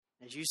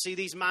As you see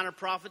these minor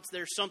prophets,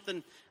 there's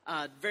something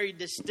very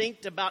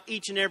distinct about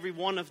each and every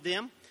one of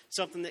them,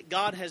 something that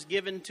God has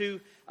given to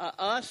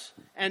us.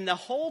 And the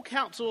whole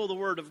counsel of the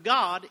Word of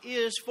God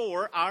is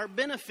for our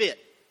benefit.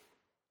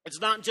 It's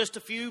not just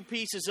a few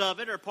pieces of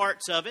it or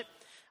parts of it.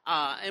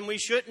 And we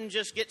shouldn't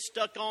just get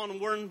stuck on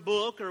one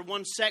book or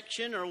one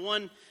section or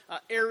one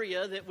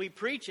area that we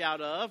preach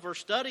out of or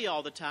study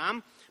all the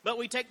time. But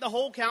we take the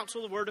whole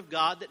counsel of the Word of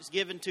God that's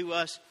given to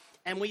us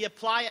and we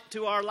apply it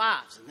to our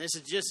lives. And this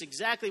is just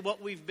exactly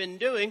what we've been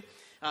doing.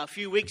 A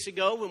few weeks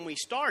ago when we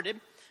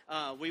started,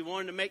 we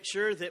wanted to make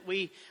sure that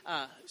we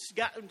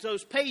got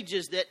those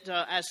pages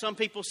that, as some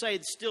people say,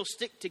 still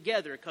stick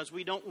together because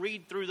we don't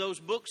read through those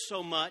books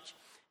so much.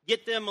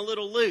 Get them a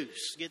little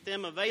loose. Get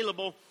them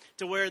available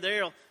to where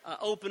they'll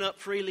open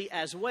up freely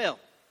as well.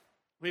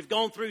 We've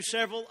gone through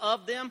several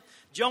of them.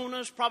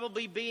 Jonah's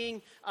probably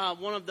being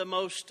one of the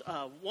most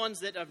ones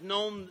that I've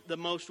known the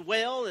most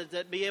well,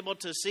 that be able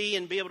to see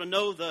and be able to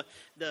know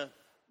the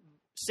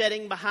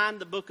setting behind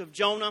the book of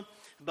Jonah.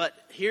 But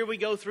here we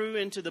go through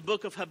into the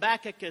book of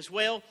Habakkuk as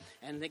well,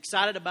 and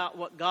excited about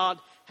what God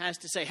has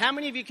to say. How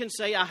many of you can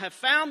say, I have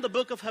found the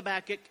book of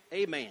Habakkuk?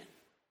 Amen.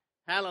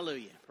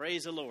 Hallelujah.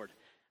 Praise the Lord.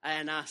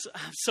 And I'm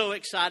so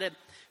excited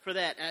for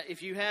that.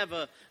 If you have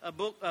a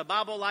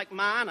Bible like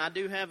mine, I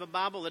do have a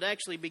Bible that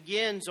actually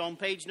begins on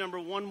page number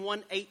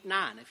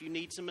 1189. If you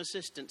need some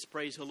assistance,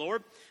 praise the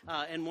Lord.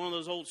 And one of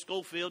those old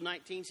Schofield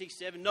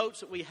 1967 notes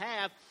that we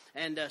have,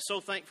 and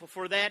so thankful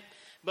for that.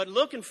 But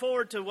looking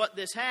forward to what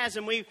this has,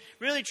 and we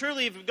really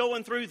truly are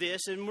going through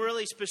this, and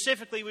really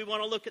specifically we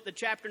want to look at the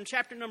chapter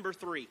number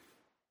 3.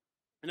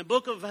 In the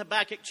book of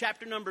Habakkuk,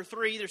 chapter number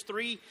 3, there's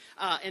the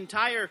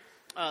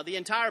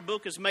entire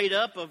book is made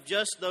up of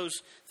just those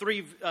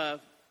 3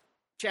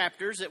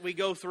 chapters that we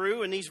go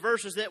through, and these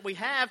verses that we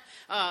have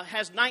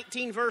has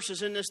 19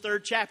 verses in this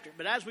 3rd chapter.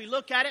 But as we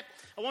look at it,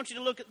 I want you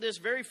to look at this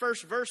very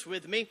first verse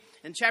with me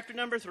in chapter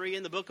number 3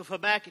 in the book of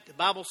Habakkuk. The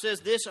Bible says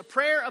this, a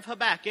prayer of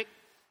Habakkuk,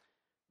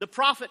 the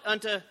prophet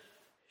unto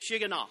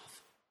Shigionoth.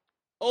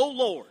 O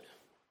Lord,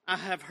 I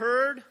have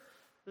heard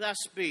thy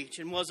speech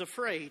and was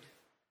afraid.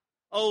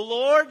 O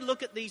Lord,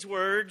 look at these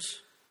words,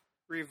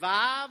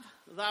 revive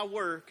thy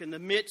work in the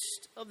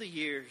midst of the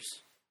years.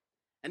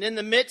 And in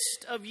the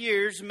midst of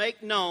years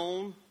make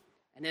known,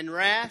 and in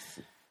wrath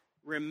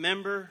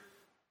remember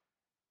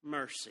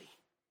mercy.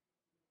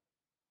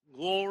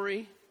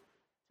 Glory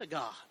to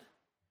God.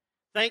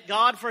 Thank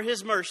God for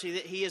His mercy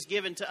that He has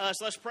given to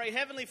us. Let's pray.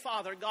 Heavenly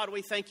Father, God,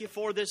 we thank You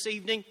for this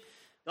evening.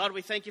 God,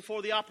 we thank You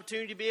for the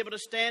opportunity to be able to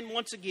stand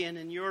once again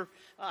in Your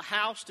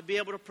house, to be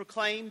able to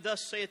proclaim,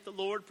 thus saith the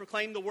Lord,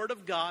 proclaim the Word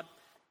of God.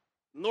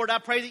 Lord, I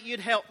pray that You'd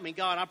help me,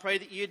 God. I pray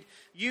that You'd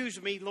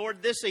use me,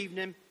 Lord, this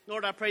evening.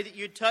 Lord, I pray that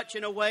You'd touch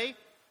in a way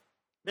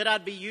that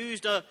I'd be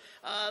used the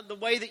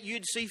way that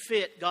You'd see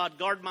fit. God,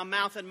 guard my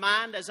mouth and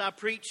mind as I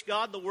preach,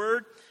 God, the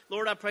Word.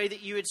 Lord, I pray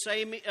that You would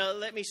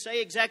let me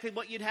say exactly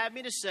what You'd have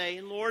me to say.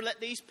 And Lord,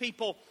 let these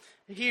people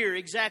hear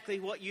exactly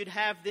what You'd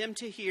have them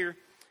to hear.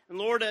 And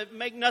Lord,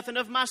 make nothing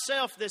of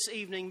myself this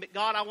evening, but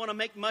God, I want to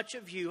make much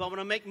of You. I want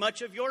to make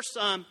much of Your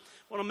Son.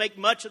 I want to make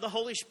much of the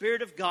Holy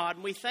Spirit of God.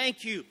 And we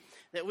thank You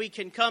that we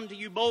can come to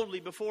You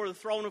boldly before the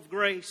throne of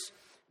grace.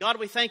 God,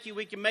 we thank You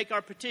we can make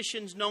our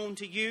petitions known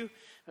to You.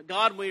 But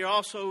God, we are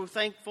also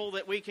thankful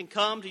that we can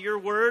come to Your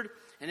Word,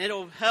 and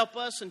it'll help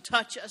us and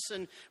touch us,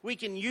 and we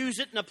can use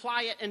it and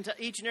apply it into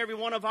each and every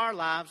one of our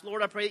lives.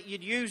 Lord, I pray that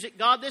You'd use it,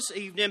 God, this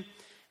evening.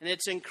 And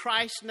it's in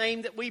Christ's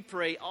name that we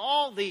pray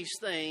all these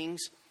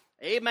things.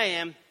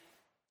 Amen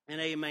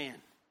and amen.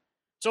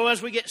 So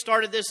as we get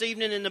started this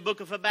evening in the book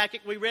of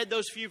Habakkuk, we read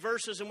those few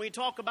verses and we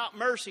talk about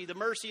mercy, the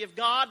mercy of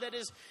God that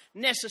is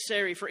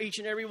necessary for each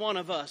and every one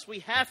of us. We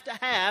have to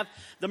have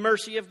the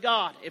mercy of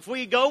God. If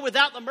we go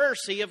without the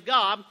mercy of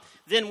God,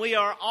 then we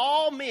are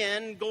all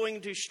men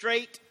going to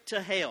straight to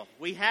hell.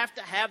 We have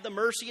to have the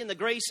mercy and the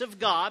grace of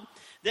God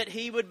that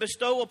He would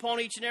bestow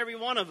upon each and every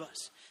one of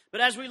us. But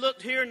as we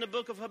looked here in the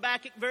book of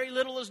Habakkuk, very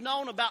little is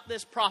known about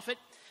this prophet.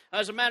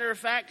 As a matter of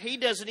fact, he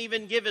doesn't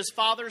even give his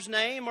father's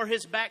name or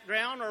his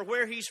background or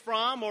where he's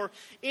from or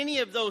any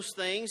of those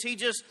things. He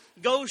just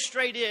goes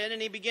straight in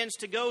and he begins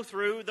to go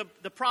through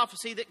the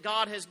prophecy that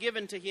God has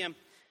given to him.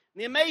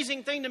 And the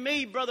amazing thing to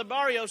me, Brother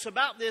Barrios,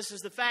 about this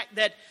is the fact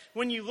that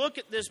when you look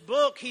at this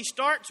book, he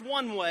starts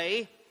one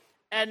way,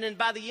 and then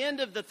by the end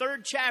of the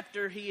 3rd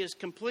chapter, he is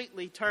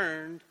completely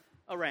turned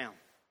around.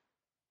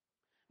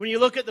 When you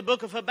look at the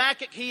book of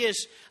Habakkuk, he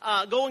is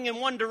going in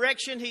one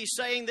direction. He's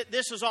saying that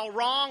this is all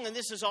wrong and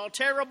this is all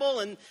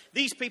terrible and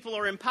these people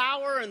are in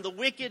power and the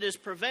wicked is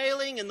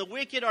prevailing and the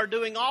wicked are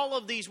doing all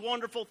of these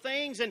wonderful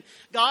things. And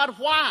God,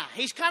 why?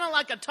 He's kind of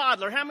like a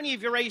toddler. How many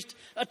of you raised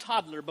a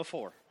toddler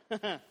before?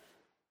 And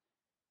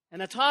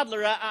a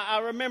toddler, I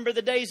remember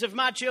the days of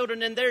my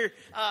children and their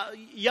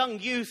young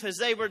youth as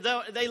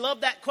they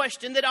loved that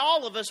question that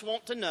all of us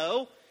want to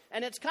know.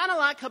 And it's kind of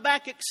like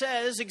Habakkuk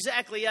says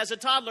exactly as a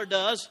toddler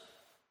does.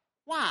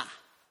 Why?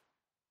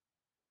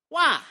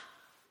 Why?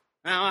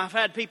 Now, I've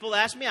had people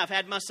ask me, I've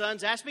had my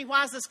sons ask me,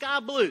 why is the sky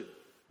blue?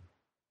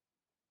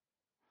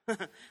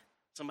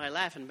 Somebody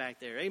laughing back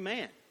there.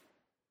 Amen.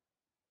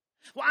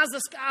 Why is the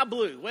sky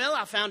blue? Well,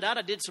 I found out,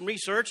 I did some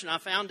research, and I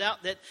found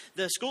out that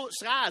the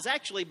sky is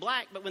actually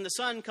black, but when the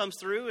sun comes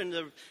through and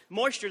the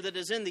moisture that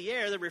is in the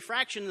air, the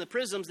refraction and the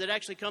prisms that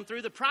actually come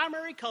through, the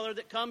primary color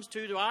that comes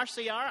to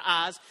our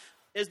eyes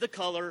is the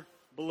color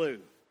blue.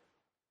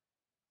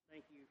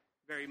 Thank you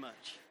very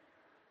much.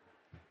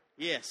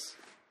 Yes.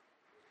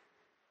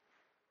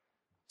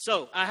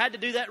 So I had to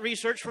do that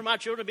research for my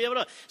children to be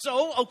able to.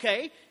 So,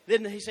 okay.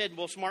 Then he said,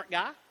 well, smart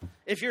guy,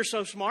 if you're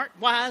so smart,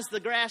 why is the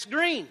grass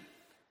green?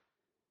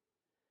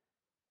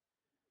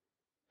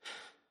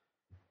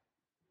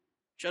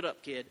 Shut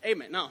up, kid.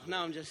 Amen. No,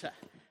 I'm just...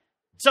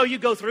 So you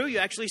go through, you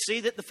actually see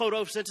that the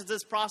photosynthesis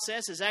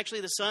process is actually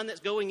the sun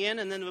that's going in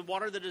and then the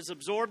water that is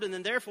absorbed, and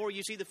then therefore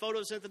you see the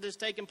photosynthesis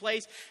taking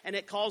place, and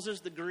it causes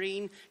the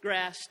green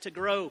grass to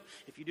grow.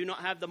 If you do not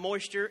have the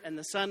moisture and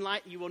the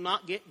sunlight, you will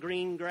not get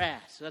green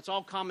grass. That's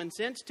all common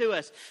sense to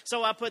us.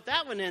 So I put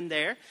that one in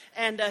there,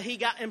 and he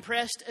got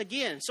impressed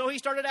again. So he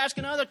started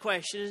asking other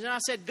questions, and I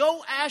said,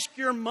 go ask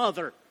your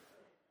mother.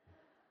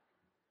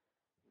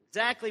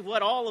 Exactly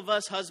what all of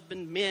us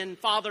husbands, men,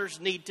 fathers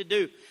need to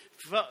do.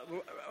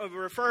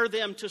 Refer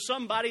them to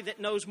somebody that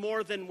knows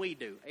more than we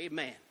do.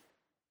 Amen.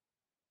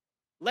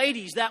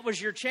 Ladies, that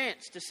was your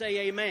chance to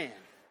say amen.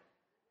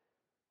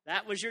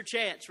 That was your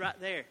chance right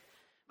there.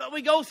 But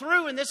we go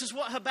through, and this is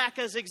what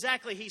Habakkuk is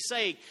exactly he's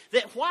saying.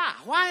 That why?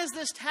 Why is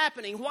this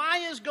happening?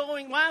 Why is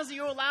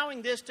you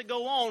allowing this to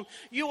go on?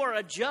 You are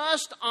a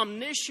just,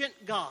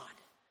 omniscient God.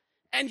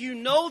 And you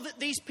know that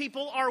these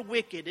people are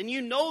wicked. And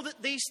you know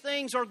that these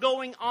things are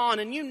going on.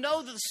 And you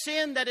know the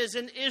sin that is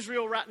in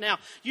Israel right now.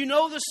 You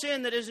know the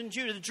sin that is in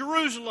Judah.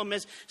 Jerusalem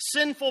is a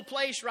sinful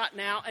place right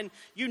now. And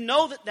you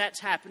know that that's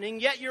happening.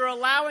 Yet you're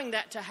allowing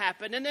that to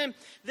happen. And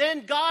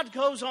then God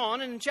goes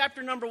on. And in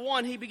chapter number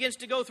 1, he begins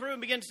to go through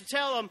and begins to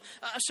tell them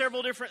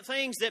several different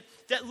things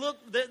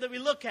that we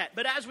look at.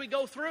 But as we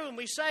go through and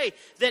we say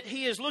that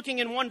he is looking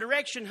in one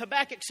direction,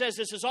 Habakkuk says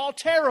this is all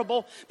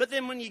terrible. But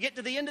then when you get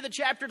to the end of the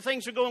chapter,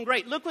 things are going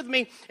great. Look with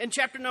me in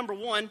chapter number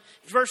 1,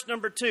 verse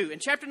number 2. In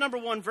chapter number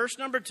 1, verse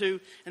number 2,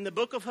 in the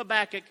book of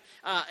Habakkuk,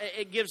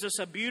 it gives us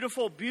a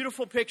beautiful,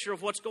 beautiful picture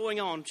of what's going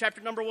on.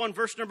 Chapter number 1,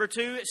 verse number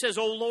 2, it says,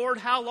 O Lord,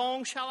 how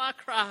long shall I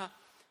cry?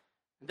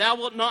 Thou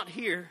wilt not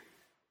hear.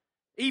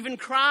 Even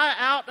cry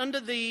out unto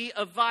thee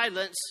of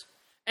violence,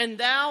 and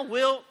thou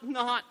wilt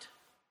not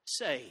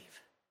save.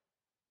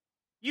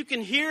 You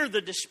can hear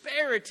the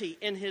disparity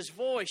in his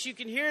voice. You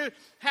can hear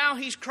how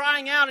he's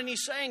crying out and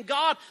he's saying,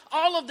 God,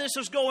 all of this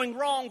is going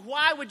wrong.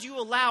 Why would you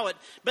allow it?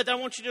 But I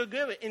want you to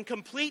give it in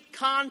complete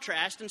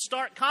contrast and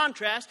stark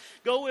contrast.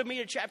 Go with me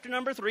to chapter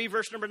number 3,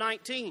 verse number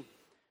 19.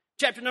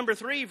 Chapter number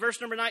 3,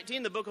 verse number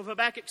 19, the book of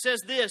Habakkuk says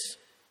this,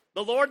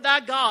 the Lord thy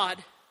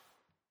God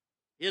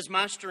is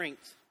my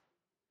strength.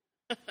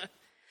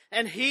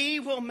 And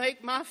he will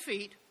make my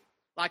feet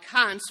like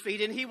hinds'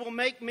 feet, and he will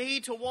make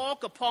me to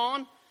walk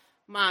upon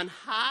mine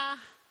high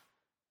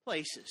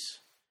places.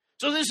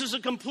 So this is a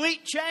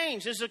complete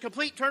change. This is a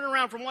complete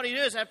turnaround from what he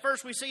does. At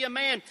first we see a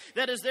man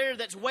that is there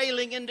that's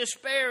wailing in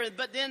despair.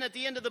 But then at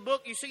the end of the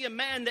book you see a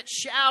man that's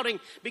shouting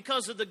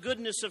because of the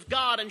goodness of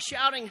God and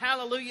shouting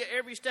hallelujah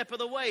every step of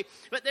the way.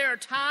 But there are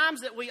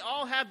times that we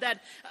all have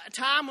that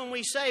time when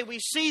we say we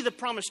see the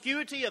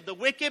promiscuity of the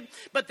wicked.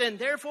 But then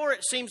therefore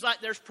it seems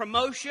like there's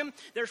promotion,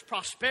 there's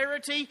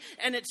prosperity,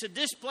 and it's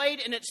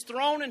displayed and it's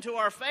thrown into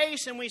our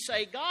face. And we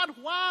say, God,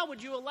 why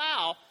would you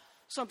allow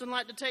something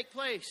like to take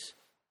place?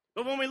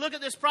 But when we look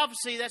at this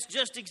prophecy, that's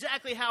just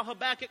exactly how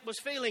Habakkuk was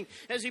feeling.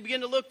 As he began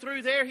to look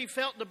through there, he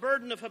felt the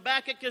burden of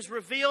Habakkuk is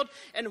revealed.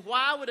 And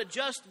why would a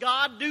just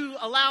God do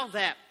allow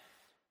that?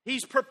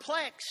 He's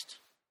perplexed.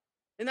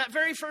 In that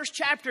very first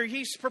chapter,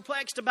 he's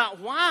perplexed about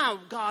why,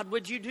 God,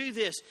 would you do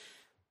this?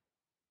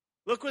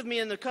 Look with me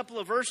in a couple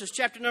of verses,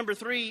 chapter number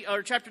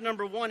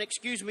 1,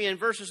 in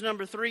verses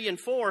number 3 and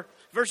 4.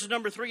 Verses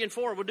number 3 and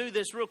 4, we'll do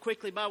this real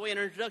quickly by way of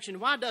introduction.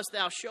 Why dost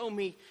thou show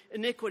me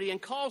iniquity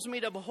and cause me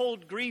to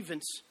behold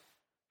grievance?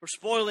 For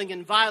spoiling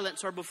and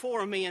violence are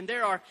before me, and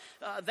there are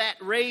that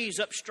raise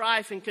up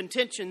strife and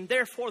contention.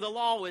 Therefore the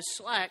law is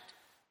slacked.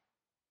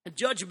 The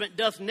judgment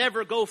doth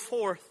never go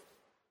forth.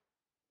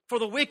 For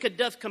the wicked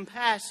doth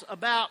compass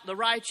about the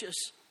righteous.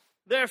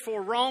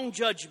 Therefore wrong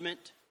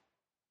judgment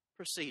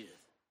proceedeth.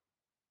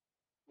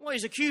 Well,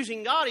 he's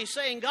accusing God. He's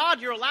saying, God,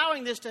 you're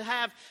allowing this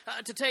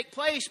to take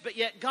place, but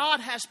yet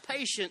God has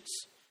patience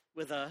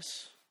with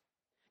us.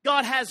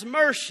 God has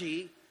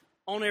mercy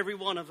on every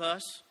one of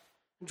us.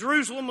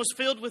 Jerusalem was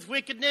filled with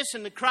wickedness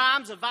and the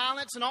crimes of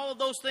violence and all of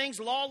those things.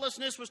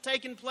 Lawlessness was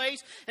taking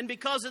place. And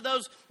because of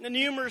those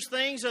numerous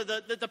things,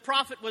 the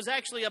prophet was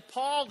actually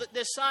appalled that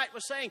this sight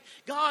was saying,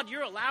 God,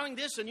 you're allowing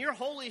this in your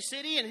holy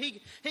city. And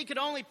he could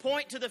only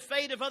point to the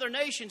fate of other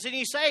nations. And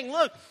he's saying,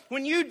 look,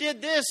 when you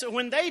did this,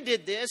 when they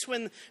did this,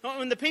 when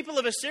the people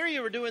of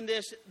Assyria were doing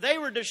this, they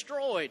were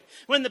destroyed.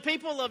 When the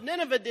people of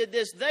Nineveh did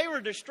this, they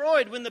were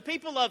destroyed. When the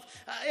people of,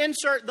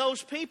 insert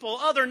those people,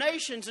 other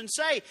nations, and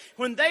say,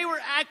 when they were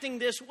acting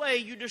this this way.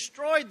 You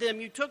destroyed them.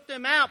 You took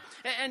them out,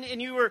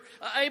 and you were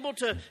able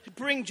to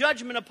bring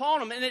judgment upon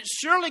them. And it's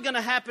surely going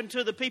to happen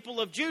to the people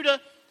of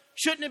Judah.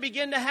 Shouldn't it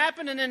begin to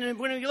happen? And then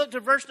when you look to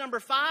verse number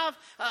 5,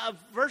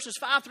 verses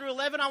 5 through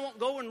 11, I won't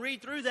go and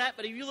read through that,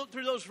 but if you look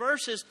through those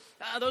verses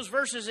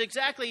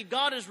exactly,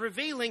 God is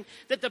revealing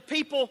that the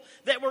people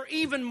that were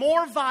even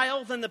more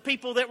vile than the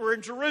people that were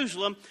in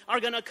Jerusalem are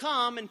going to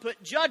come and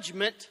put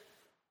judgment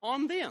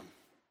on them.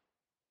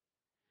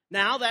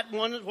 Now, that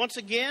one, once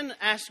again,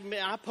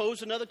 I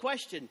pose another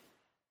question.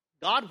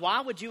 God,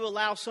 why would you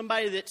allow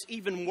somebody that's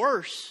even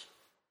worse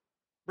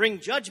bring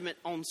judgment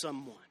on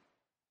someone?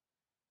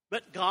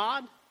 But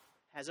God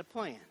has a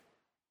plan.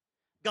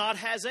 God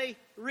has a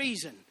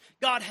reason.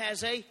 God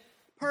has a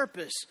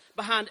purpose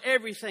behind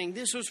everything.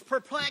 This was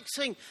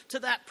perplexing to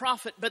that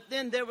prophet, but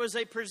then there was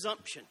a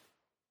presumption.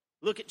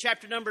 Look at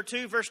chapter number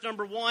 2, verse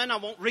number 1. I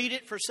won't read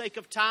it for sake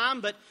of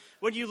time, but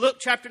when you look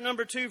chapter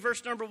number 2,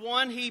 verse number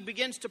 1, he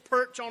begins to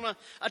perch on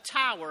a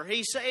tower.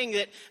 He's saying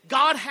that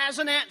God has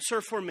an answer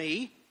for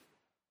me.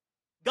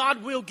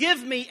 God will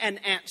give me an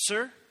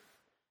answer.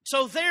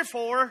 So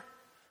therefore,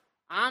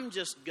 I'm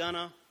just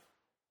gonna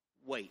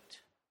wait.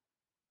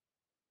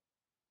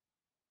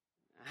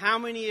 How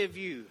many of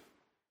you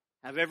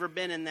have ever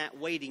been in that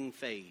waiting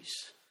phase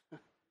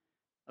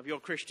of your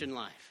Christian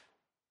life?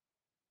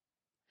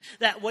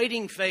 That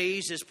waiting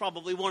phase is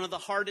probably one of the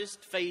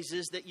hardest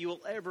phases that you will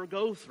ever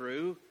go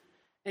through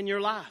in your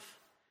life.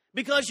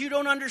 Because you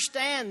don't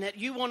understand that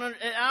you want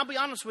to, I'll be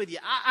honest with you,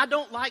 I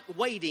don't like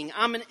waiting.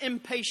 I'm an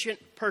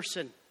impatient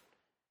person.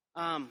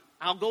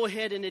 I'll go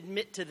ahead and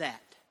admit to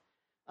that.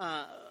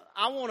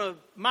 I want a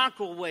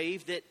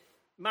microwave that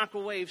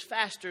microwaves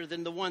faster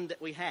than the one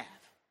that we have.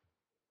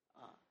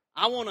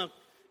 I want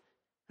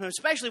to,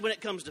 especially when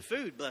it comes to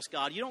food, bless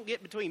God, you don't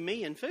get between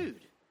me and food.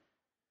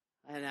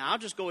 And I'll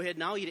just go ahead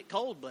and I'll eat it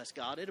cold, bless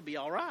God, it'll be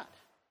all right.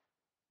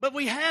 But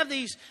we have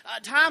these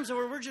times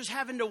where we're just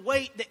having to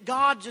wait, that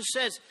God just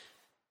says,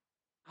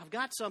 I've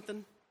got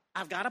something,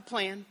 I've got a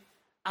plan,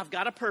 I've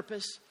got a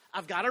purpose,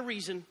 I've got a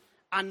reason.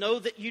 I know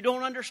that you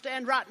don't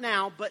understand right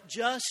now, but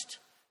just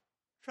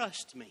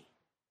trust me.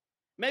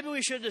 Maybe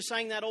we should have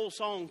sang that old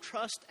song,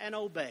 Trust and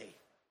Obey,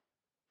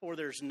 for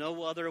there's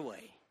no other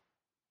way.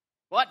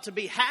 What? To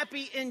be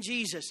happy in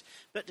Jesus,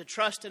 but to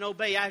trust and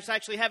obey. I was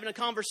actually having a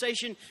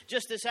conversation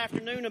just this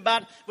afternoon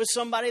with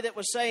somebody that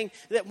was saying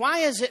that why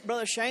is it,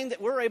 Brother Shane,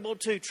 that we're able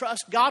to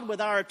trust God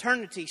with our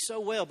eternity so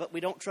well, but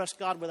we don't trust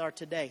God with our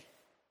today?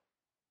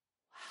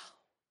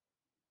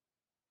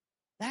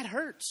 Wow. That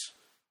hurts.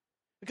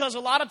 Because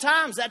a lot of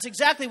times, that's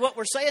exactly what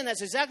we're saying.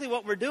 That's exactly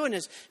what we're doing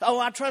is,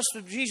 I trust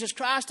Jesus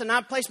Christ and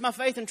I place my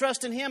faith and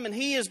trust in Him. And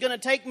He is going to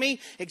take me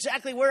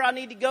exactly where I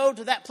need to go,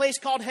 to that place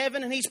called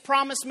heaven. And He's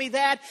promised me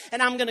that.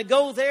 And I'm going to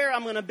go there.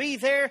 I'm going to be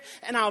there.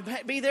 And I'll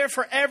be there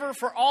forever,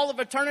 for all of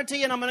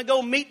eternity. And I'm going to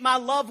go meet my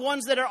loved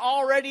ones that are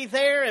already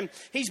there. And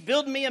He's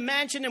building me a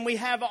mansion. And we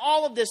have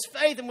all of this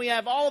faith and we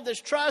have all of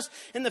this trust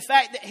in the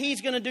fact that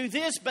He's going to do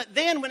this. But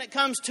then when it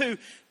comes to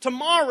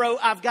tomorrow,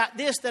 I've got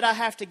this that I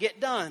have to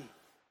get done.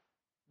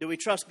 Do we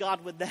trust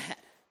God with that?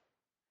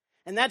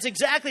 And that's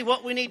exactly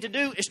what we need to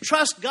do, is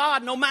trust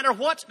God no matter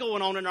what's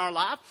going on in our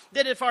life.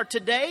 That if our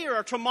today or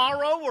our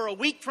tomorrow or a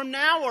week from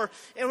now or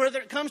whether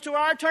it comes to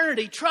our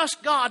eternity,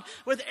 trust God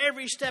with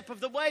every step of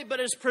the way. But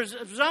His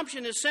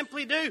presumption is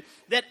simply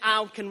that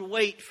I can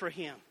wait for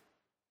Him.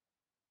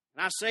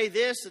 And I say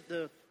this, that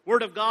the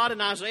Word of God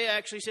in Isaiah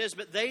actually says,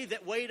 but they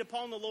that wait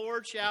upon the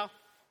Lord shall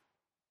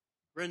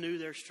renew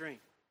their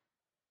strength.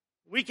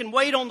 We can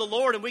wait on the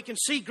Lord and we can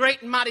see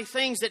great and mighty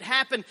things that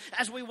happen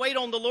as we wait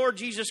on the Lord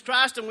Jesus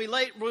Christ and we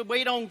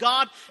wait on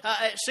God.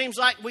 It seems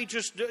like we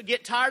just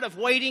get tired of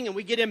waiting and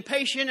we get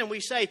impatient and we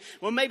say,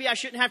 well, maybe I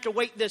shouldn't have to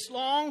wait this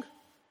long.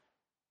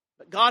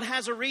 But God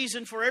has a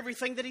reason for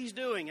everything that He's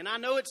doing. And I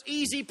know it's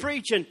easy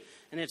preaching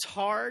and it's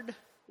hard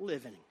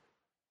living.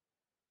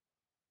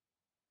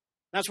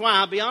 That's why,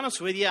 I'll be honest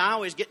with you, I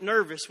always get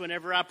nervous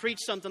whenever I preach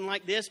something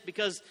like this,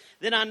 because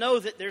then I know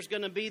that there's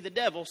going to be the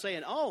devil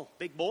saying, oh,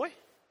 big boy,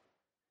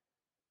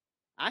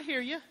 I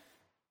hear you.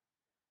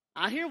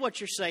 I hear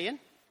what you're saying.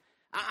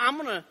 I'm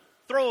going to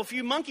throw a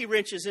few monkey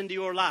wrenches into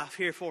your life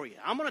here for you.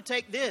 I'm going to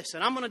take this,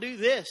 and I'm going to do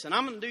this, and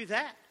I'm going to do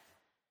that.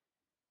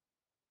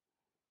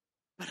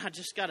 But I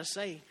just got to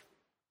say,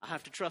 I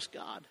have to trust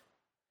God.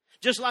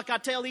 Just like I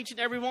tell each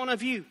and every one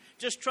of you,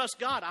 just trust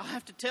God. I'll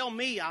have to tell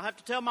me. I'll have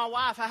to tell my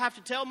wife. I have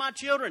to tell my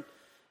children.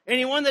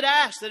 Anyone that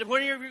asks, that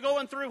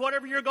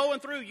whatever you're going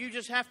through, you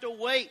just have to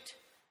wait.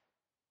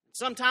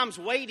 Sometimes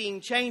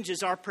waiting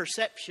changes our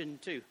perception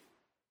too.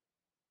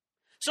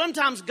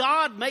 Sometimes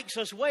God makes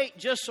us wait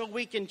just so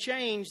we can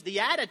change the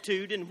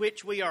attitude in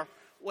which we are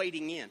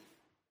waiting in.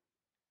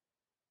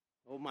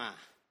 Oh my.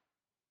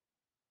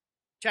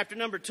 Chapter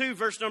number 2,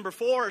 verse number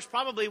 4 is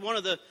probably one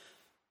of the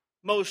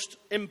most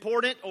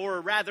important,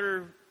 or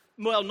rather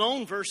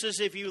well-known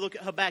verses if you look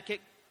at Habakkuk.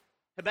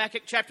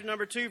 Habakkuk chapter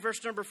number 2,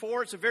 verse number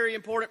 4. It's a very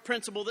important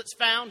principle that's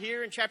found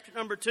here in chapter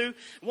number 2.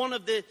 One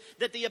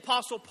that the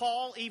Apostle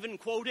Paul even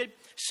quoted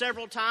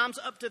several times,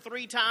 up to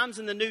 3 times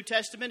in the New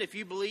Testament. If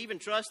you believe and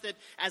trust that,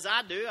 as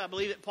I do, I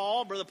believe that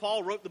Brother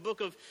Paul wrote the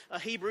book of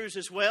Hebrews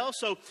as well.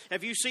 So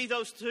if you see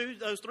those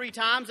 3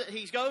 times that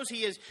he goes,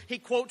 he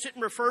quotes it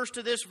and refers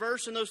to this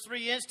verse in those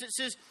 3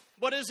 instances.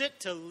 What is it?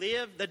 To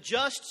live, the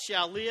just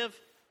shall live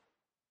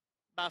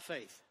by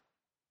faith.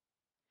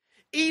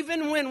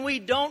 Even when we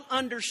don't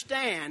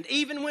understand,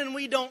 even when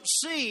we don't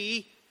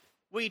see,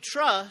 we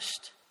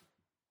trust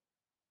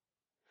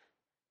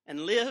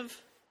and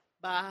live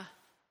by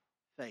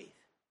faith.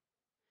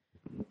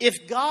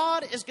 If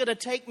God is going to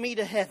take me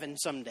to heaven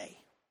someday,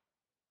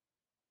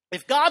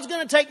 if God's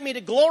going to take me to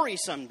glory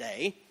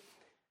someday,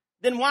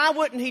 then why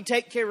wouldn't He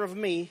take care of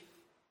me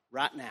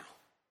right now?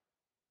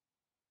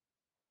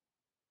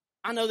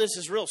 I know this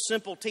is real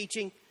simple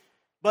teaching,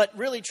 but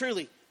really,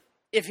 truly,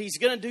 if He's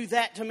going to do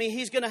that to me,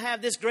 He's going to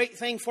have this great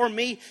thing for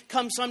me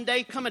come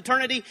someday, come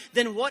eternity,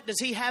 then what does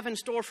He have in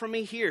store for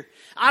me here?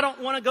 I don't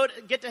want to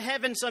get to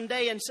heaven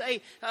someday and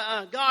say,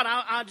 God,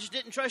 I just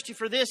didn't trust You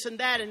for this and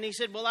that. And He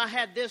said, well, I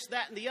had this,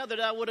 that, and the other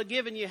that I would have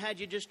given you had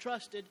you just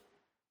trusted.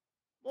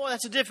 Boy,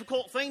 that's a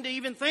difficult thing to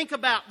even think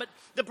about, but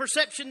the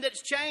perception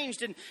that's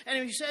changed, and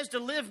He says to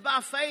live by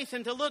faith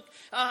and to look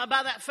by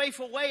that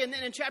faithful way. And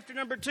then in chapter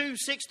number 2,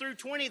 6 through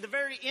 20, the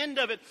very end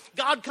of it,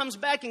 God comes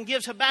back and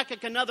gives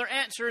Habakkuk another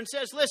answer and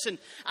says, listen,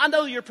 I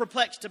know you're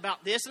perplexed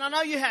about this, and I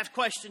know you have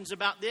questions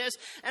about this,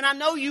 and I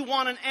know you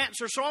want an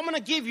answer, so I'm going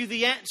to give you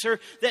the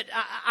answer that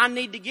I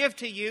need to give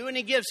to you. And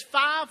He gives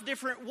 5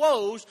 different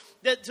woes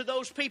to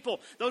those people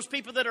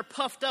that are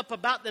puffed up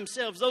about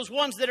themselves, those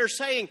ones that are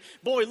saying,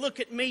 boy, look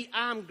at me,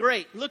 I'm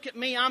great. Look at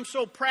me, I'm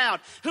so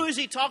proud. Who is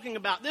he talking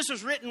about? This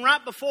was written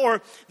right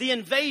before the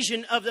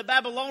invasion of the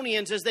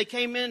Babylonians as they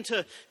came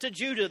into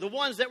Judah. The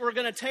ones that were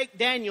going to take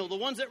Daniel, the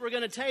ones that were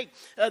going to take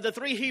the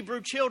 3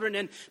 Hebrew children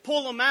and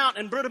pull them out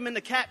and put them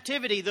into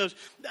captivity.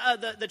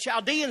 The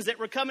Chaldeans that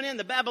were coming in,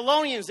 the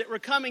Babylonians that were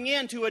coming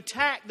in to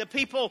attack the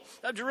people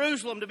of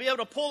Jerusalem, to be able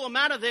to pull them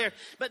out of there.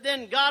 But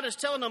then God is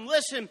telling them,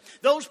 listen,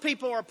 those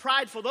people are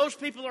prideful. Those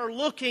people are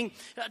looking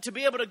to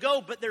be able to go,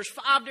 but there's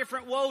 5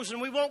 different woes,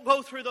 and we won't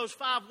go through those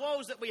 5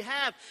 woes that we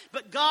have,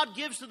 but God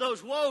gives to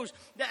those woes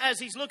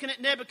as He's looking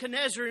at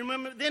Nebuchadnezzar.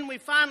 And then we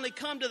finally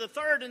come to the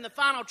 3rd and the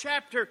final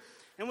chapter,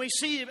 and we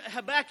see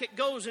Habakkuk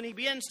goes and he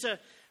begins to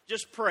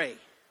just pray.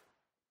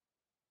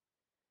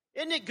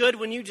 Isn't it good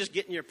when you just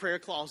get in your prayer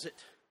closet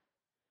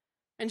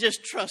and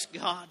just trust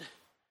God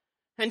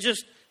and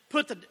just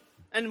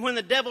and when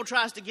the devil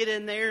tries to get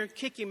in there,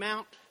 kick him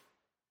out,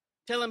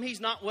 tell him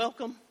he's not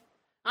welcome.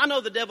 I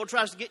know the devil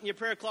tries to get in your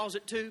prayer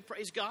closet too,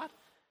 praise God.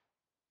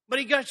 But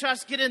he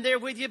tries to get in there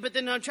with you. But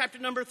then on chapter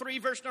number 3,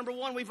 verse number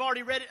 1, we've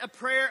already read it, a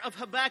prayer of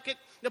Habakkuk,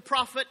 the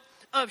prophet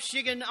of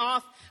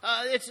Shigionoth.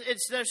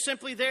 It's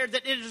simply there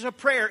that it is a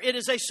prayer. It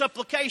is a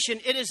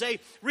supplication. It is a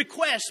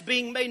request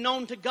being made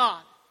known to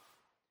God.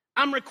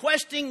 I'm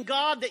requesting,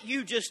 God, that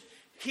you just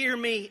hear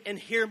me and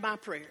hear my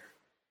prayer.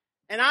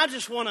 And I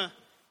just want to...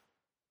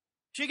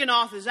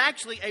 Shigionoth is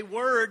actually a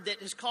word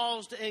that is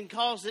calls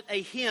it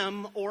a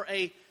hymn or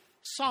a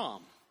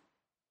psalm.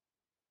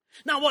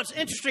 Now, what's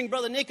interesting,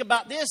 Brother Nick,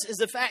 about this is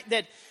the fact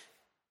that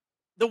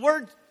the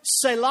word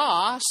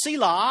Selah,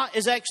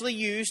 is actually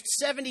used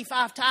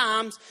 75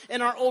 times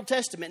in our Old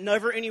Testament,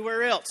 never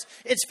anywhere else.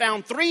 It's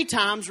found 3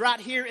 times right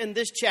here in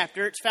this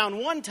chapter. It's found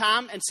 1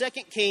 time in 2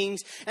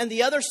 Kings, and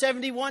the other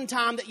 71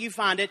 time that you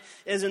find it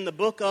is in the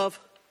book of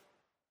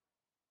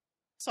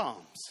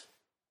Psalms.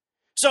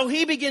 So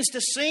he begins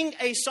to sing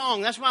a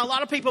song. That's why a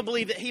lot of people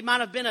believe that he might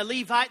have been a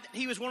Levite, that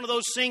he was one of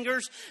those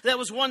singers, that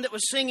was one that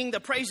was singing the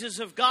praises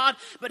of God.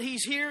 But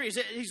he's here,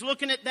 he's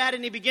looking at that,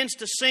 and he begins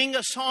to sing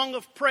a song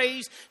of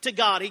praise to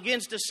God. He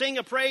begins to sing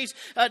a praise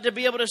to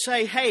be able to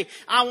say, hey,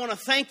 I want to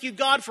thank you,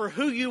 God, for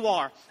who you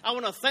are. I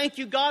want to thank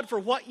you, God, for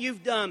what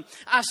you've done.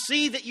 I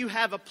see that you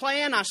have a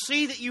plan. I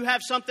see that you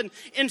have something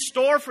in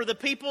store for the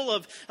people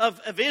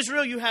of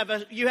Israel. You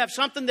have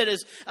something that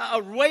is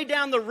way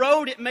down the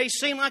road. It may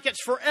seem like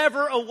it's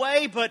forever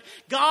away, but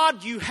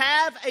God, you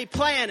have a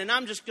plan, and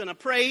I'm just going to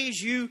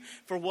praise you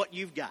for what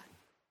you've got.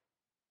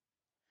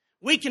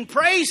 We can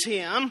praise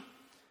him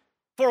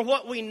for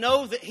what we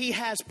know that he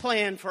has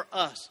planned for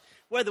us,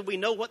 whether we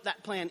know what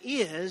that plan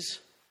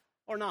is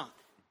or not.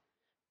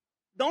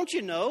 Don't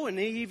you know, and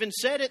he even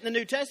said it in the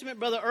New Testament,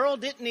 Brother Earl,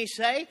 didn't he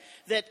say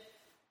that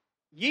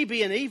ye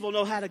being evil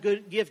know how to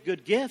give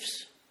good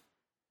gifts?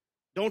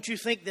 Don't you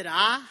think that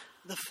I,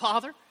 the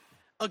Father,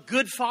 a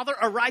good Father,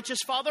 a righteous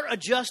Father, a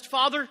just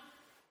Father,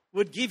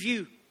 would give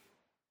you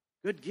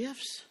good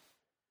gifts?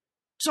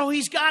 So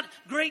he's got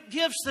great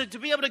gifts to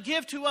be able to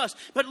give to us.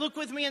 But look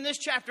with me in this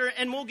chapter,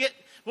 and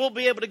we'll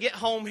be able to get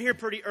home here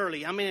pretty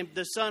early. I mean,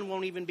 the sun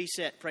won't even be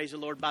set, praise the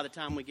Lord, by the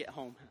time we get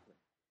home.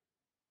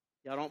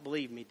 Y'all don't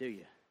believe me, do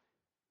you?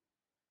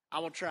 I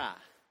will try.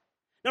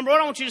 Number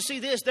one, I want you to see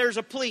this. There's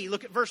a plea.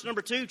 Look at verse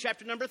number 2,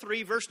 chapter number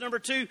 3, verse number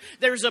 2.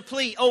 There's a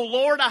plea. O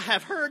Lord, I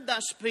have heard thy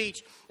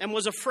speech and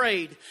was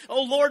afraid.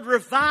 O Lord,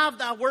 revive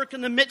thy work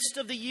in the midst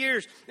of the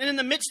years. And in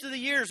the midst of the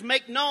years,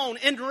 make known.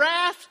 In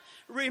wrath,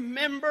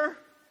 remember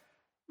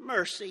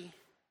mercy.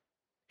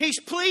 He's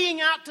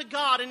pleading out to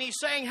God, and he's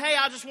saying, hey,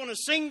 I just want to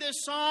sing this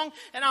song,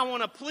 and I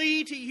want to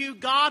plead to you,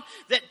 God,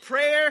 that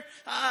prayer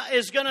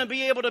is going to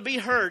be able to be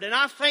heard. And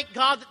I thank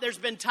God that there's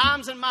been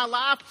times in my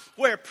life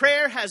where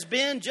prayer has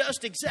been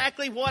just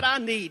exactly what I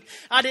need.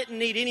 I didn't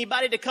need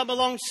anybody to come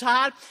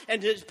alongside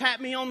and just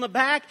pat me on the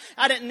back.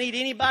 I didn't need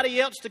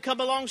anybody else to come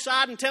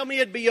alongside and tell me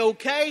it'd be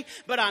okay.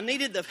 But I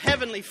needed the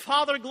Heavenly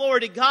Father, glory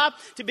to God,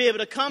 to be able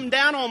to come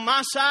down on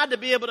my side, to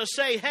be able to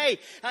say, hey,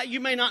 you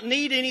may not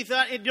need anything,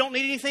 you don't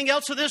need anything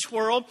else of this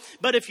world,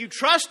 but if you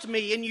trust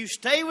me and you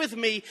stay with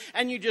me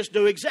and you just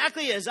do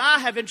exactly as I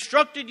have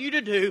instructed you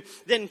to do,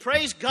 then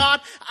praise God,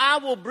 I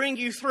will bring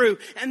you through.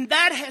 And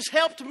that has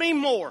helped me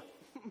more.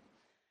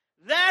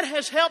 That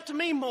has helped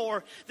me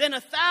more than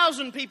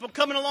 1,000 people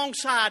coming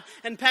alongside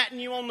and patting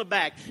you on the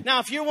back.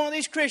 Now, if you're one of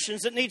these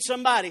Christians that needs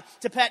somebody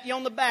to pat you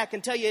on the back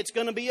and tell you it's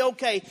going to be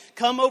okay,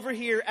 come over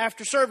here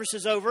after service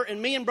is over,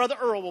 and me and Brother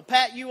Earl will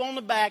pat you on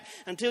the back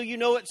until you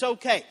know it's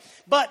okay.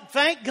 But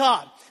thank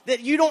God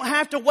that you don't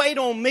have to wait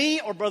on me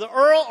or Brother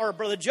Earl or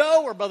Brother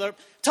Joe or Brother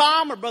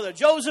Tom or Brother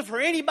Joseph or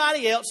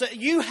anybody else.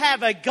 You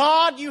have a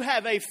God, you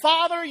have a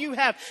Father, you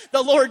have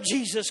the Lord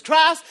Jesus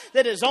Christ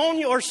that is on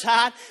your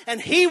side, and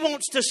He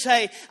wants to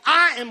say,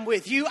 I am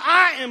with you,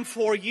 I am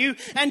for you,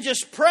 and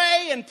just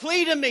pray and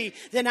plead to me,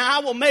 then I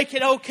will make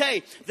it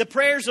okay. The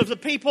prayers of the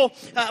people,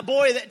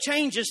 boy, that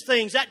changes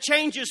things. That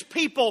changes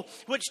people,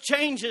 which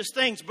changes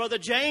things. Brother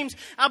James,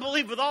 I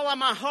believe with all of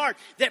my heart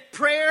that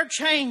prayer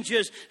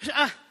changes.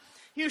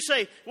 You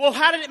say, well,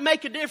 how did it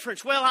make a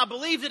difference? Well, I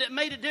believe that it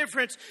made a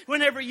difference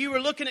whenever you were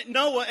looking at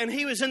Noah and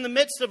he was in the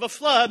midst of a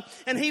flood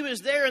and he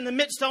was there in the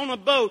midst on a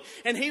boat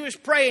and he was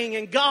praying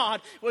and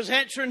God was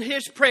answering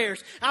his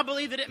prayers. I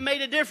believe that it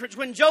made a difference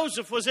when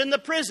Joseph was in the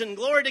prison.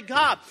 Glory to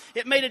God.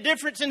 It made a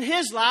difference in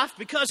his life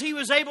because he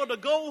was able to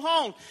go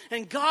home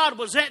and God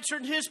was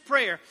answering his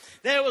prayer.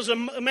 There was a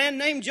man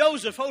named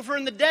Joseph over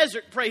in the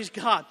desert, praise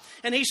God,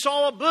 and he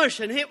saw a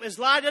bush and it was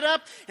lighted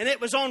up and it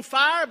was on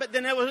fire, but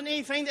then there wasn't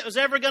anything that was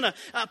ever going to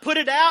put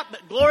it out,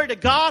 but glory to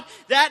God,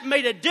 that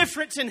made a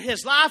difference in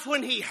his life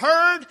when he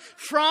heard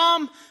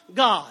from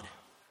God.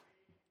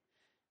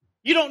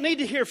 You don't need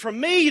to hear from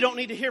me. You don't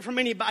need to hear from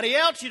anybody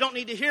else. You don't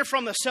need to hear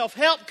from the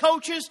self-help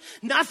coaches.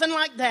 Nothing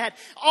like that.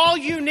 All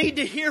you need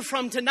to hear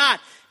from tonight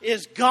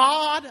is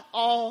God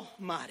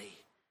Almighty.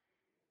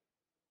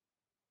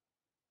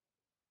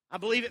 I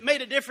believe it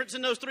made a difference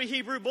in those 3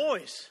 Hebrew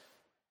boys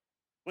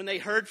when they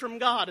heard from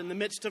God in the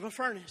midst of a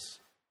furnace.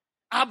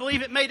 I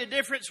believe it made a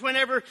difference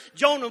whenever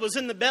Jonah was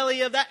in the belly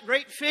of that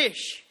great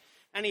fish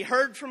and he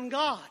heard from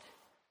God,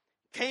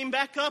 came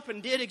back up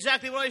and did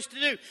exactly what he was to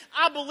do.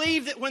 I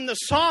believe that when the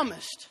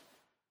psalmist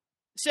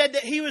said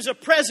that he was a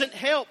present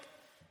help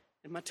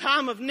in my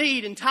time of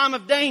need and time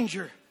of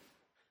danger,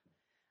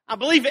 I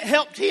believe it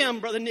helped him,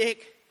 Brother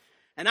Nick.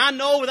 And I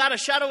know without a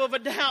shadow of a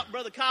doubt,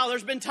 Brother Kyle,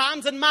 there's been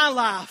times in my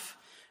life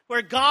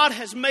where God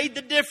has made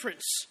the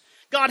difference.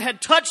 God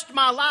had touched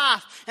my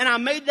life, and I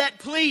made that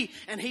plea,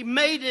 and He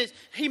made it.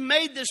 He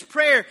made this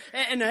prayer,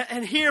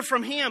 and hear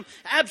from Him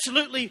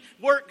absolutely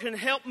work and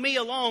help me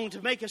along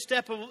to make a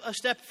step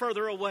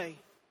further away.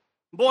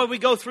 Boy, we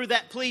go through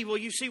that plea. Well,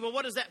 you see, well,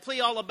 what is that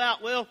plea all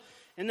about? Well,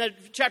 in that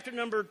chapter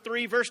number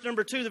 3, verse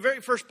number 2, the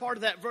very first part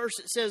of that verse,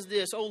 it says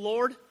this: O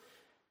Lord,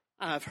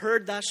 I have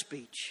heard thy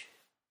speech,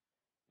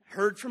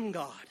 heard from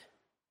God,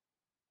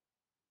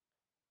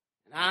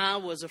 and I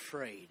was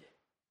afraid.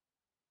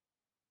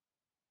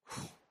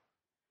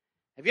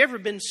 Have you ever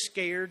been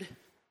scared?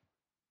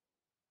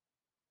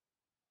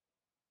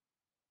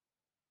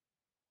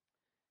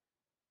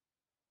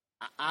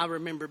 I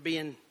remember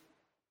being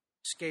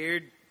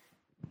scared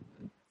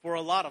for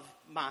a lot of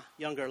my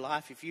younger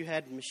life. If you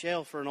had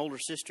Michelle for an older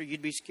sister,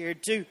 you'd be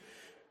scared too.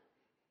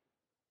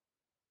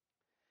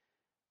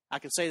 I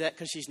can say that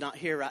because she's not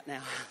here right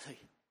now.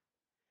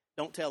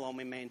 Don't tell on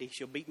me, Mandy.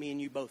 She'll beat me and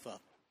you both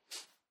up.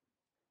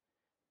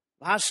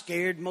 I was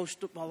scared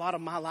a lot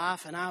of my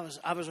life, and I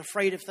was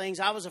afraid of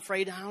things. I was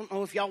afraid, I don't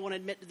know if y'all want to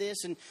admit to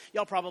this, and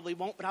y'all probably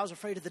won't, but I was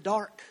afraid of the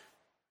dark.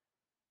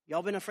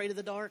 Y'all been afraid of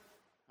the dark?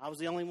 I was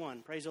the only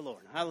one. Praise the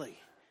Lord. Hallelujah.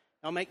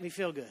 Y'all make me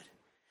feel good.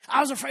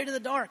 I was afraid of the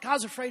dark. I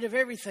was afraid of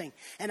everything.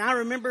 And I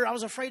remember I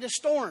was afraid of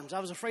storms. I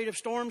was afraid of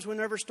storms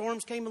whenever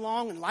storms came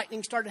along and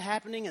lightning started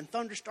happening and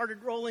thunder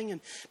started rolling, and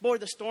boy,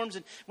 the storms.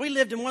 And we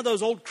lived in one of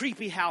those old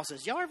creepy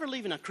houses. Y'all ever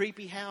live in a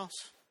creepy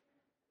house?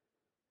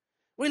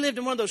 We lived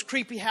in one of those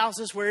creepy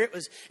houses where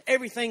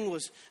everything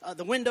was,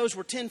 the windows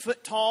were 10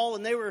 foot tall,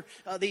 and they were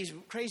these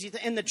crazy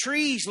things, and the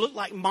trees looked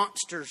like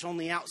monsters on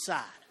the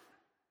outside.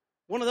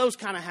 One of those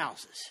kind of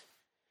houses.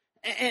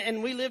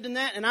 And we lived in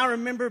that, and I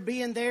remember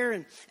being there,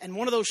 and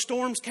one of those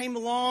storms came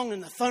along,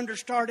 and the thunder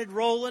started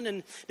rolling,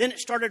 and then it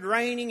started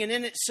raining, and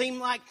then it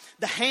seemed like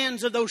the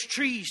hands of those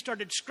trees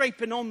started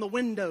scraping on the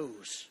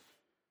windows.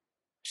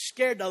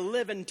 Scared the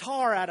living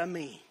tar out of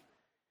me.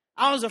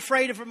 I was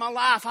afraid for my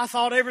life. I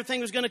thought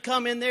everything was going to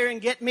come in there and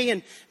get me.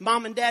 And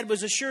Mom and Dad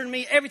was assuring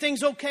me,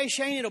 everything's okay,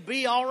 Shane. It'll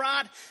be all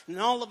right. And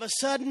all of a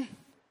sudden,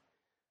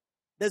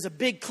 there's a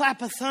big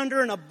clap of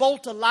thunder and a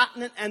bolt of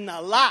lightning, and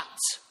the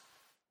lights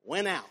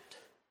went out.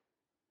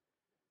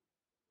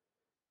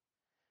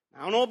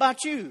 I don't know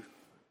about you,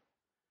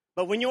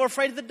 but when you're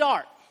afraid of the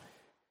dark,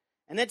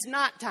 and it's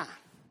nighttime,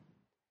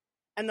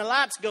 and the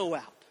lights go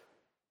out,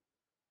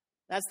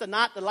 that's the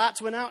night the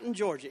lights went out in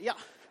Georgia.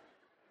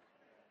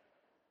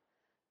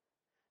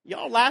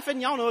 Y'all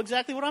laughing? Y'all know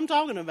exactly what I'm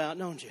talking about,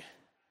 don't you?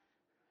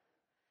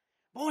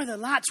 Boy, the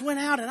lights went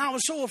out, and I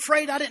was so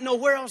afraid I didn't know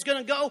where I was going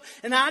to go,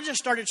 and I just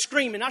started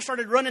screaming. I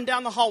started running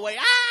down the hallway.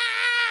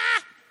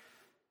 Ah!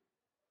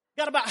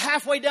 Got about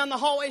halfway down the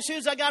hallway. As soon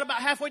as I got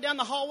about halfway down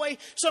the hallway,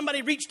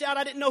 somebody reached out.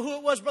 I didn't know who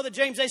it was, Brother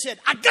James. They said,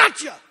 I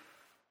got you.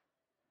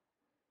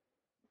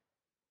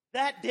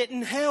 That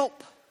didn't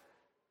help.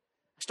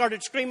 I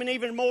started screaming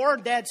even more.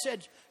 Dad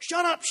said,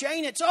 shut up,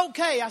 Shane. It's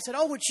okay. I said,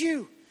 oh, it's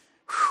you.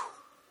 Whew.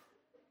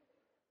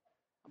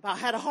 I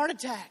had a heart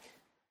attack.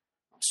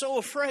 I was so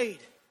afraid.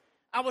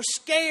 I was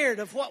scared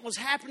of what was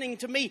happening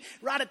to me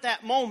right at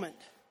that moment.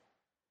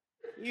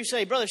 You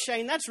say, Brother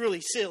Shane, that's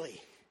really silly.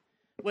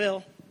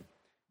 Well,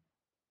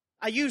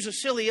 I use a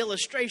silly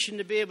illustration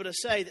to be able to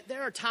say that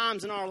there are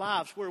times in our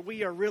lives where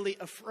we are really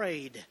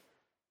afraid.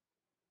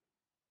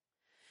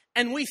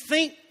 And we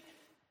think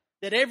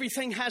that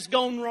everything has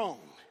gone wrong.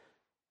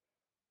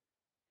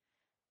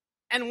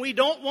 And we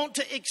don't want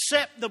to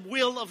accept the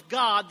will of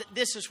God that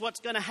this is what's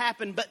going to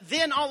happen. But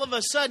then all of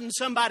a sudden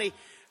somebody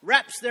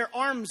wraps their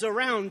arms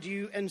around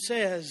you and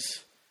says,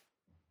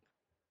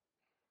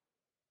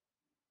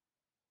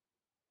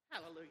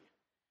 hallelujah.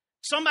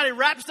 Somebody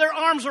wraps their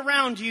arms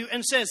around you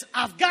and says,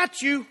 I've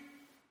got you.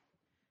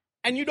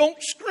 And you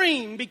don't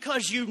scream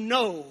because you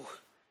know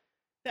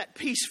that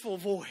peaceful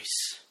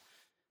voice.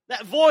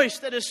 That voice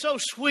that is so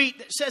sweet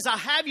that says, I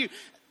have you.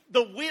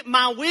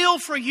 My will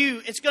for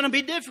you, it's going to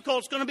be difficult,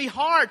 it's going to be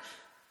hard,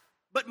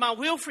 but my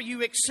will for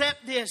you,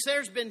 accept this.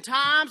 There's been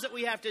times that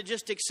we have to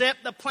just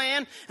accept the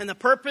plan and the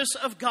purpose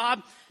of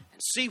God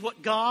and see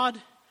what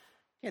God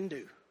can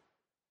do.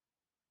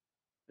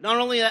 Not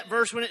only that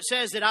verse when it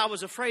says that I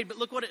was afraid, but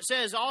look what it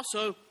says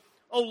also,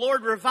 O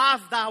Lord,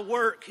 revive thy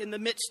work in the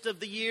midst of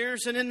the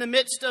years, and in the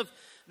midst of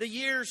the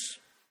years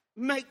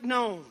make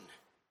known.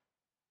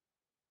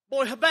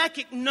 Boy,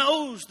 Habakkuk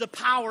knows the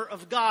power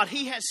of God.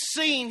 He has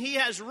seen, he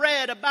has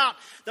read about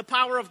the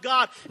power of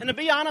God. And to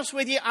be honest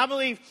with you, I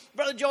believe,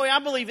 Brother Joey, I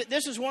believe that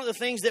this is one of the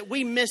things that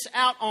we miss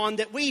out on,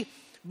 that we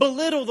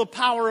belittle the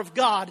power of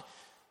God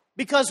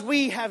because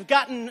we have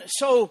gotten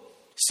so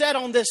set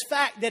on this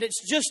fact that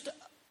it's just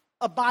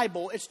a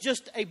Bible. It's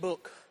just a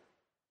book.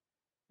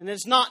 And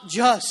it's not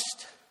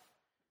just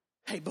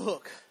a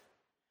book.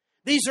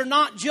 These are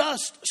not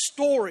just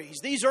stories.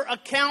 These are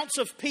accounts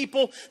of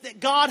people that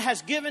God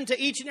has given to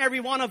each and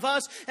every one of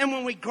us. And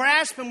when we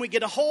grasp and we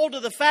get a hold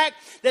of the fact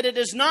that it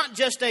is not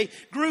just a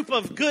group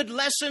of good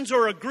lessons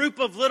or a group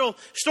of little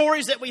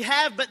stories that we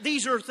have, but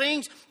these are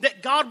things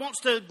that God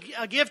wants to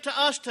give to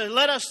us to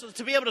let us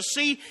to be able to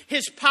see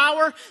His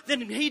power,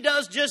 then He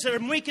does just,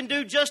 and we can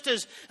do just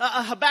as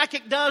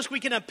Habakkuk does.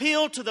 We can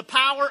appeal to the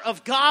power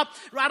of God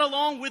right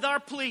along with our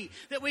plea.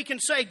 That we can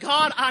say,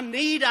 God, I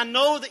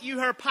know that you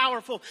are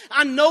powerful.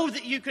 I know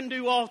that you can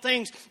do all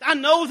things. I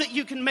know that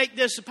you can make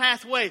this a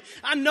pathway.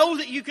 I know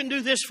that you can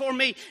do this for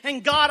me.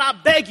 And God, I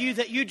beg you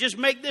that you just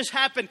make this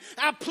happen.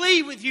 I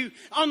plead with you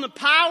on the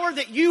power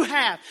that you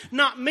have.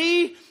 Not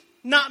me,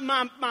 not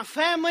my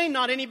family,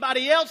 not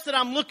anybody else that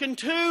I'm looking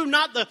to,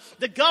 not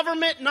the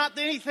government, not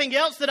anything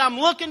else that I'm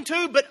looking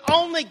to, but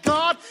only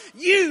God,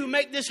 you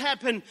make this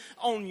happen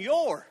on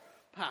your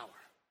power.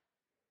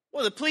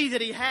 Well, the plea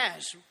that he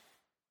has,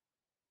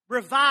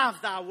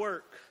 revive thy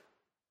work.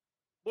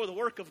 Boy, the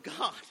work of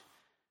God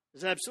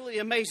is absolutely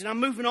amazing. I'm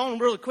moving on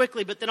really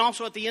quickly, but then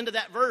also at the end of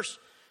that verse,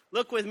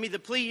 look with me, the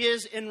plea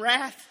is, in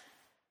wrath,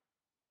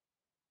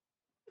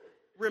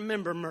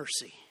 remember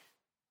mercy.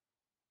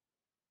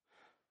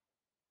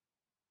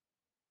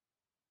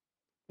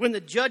 When the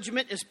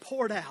judgment is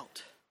poured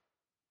out,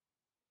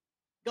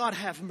 God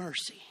have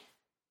mercy.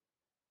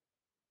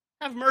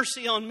 Have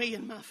mercy on me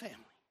and my family.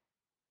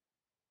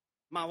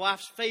 My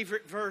wife's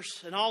favorite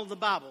verse in all of the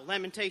Bible,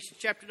 Lamentations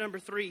chapter number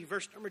 3,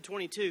 verse number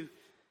 22.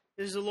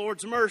 It is the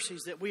Lord's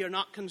mercies that we are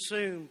not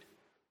consumed,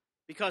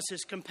 because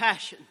His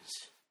compassions,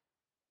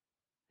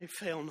 they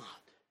fail not.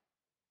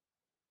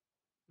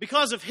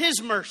 Because of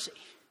His mercy,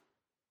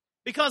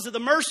 because of the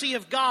mercy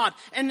of God,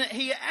 and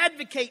he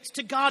advocates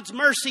to God's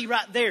mercy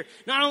right there.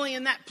 Not only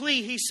in that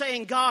plea, he's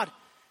saying, God,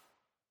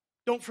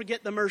 don't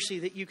forget the mercy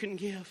that you can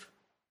give.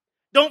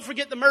 Don't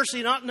forget the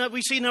mercy.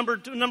 We see number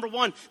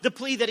one, the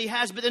plea that he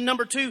has, but then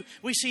number two,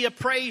 we see a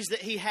praise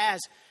that he has.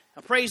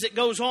 A praise that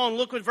goes on.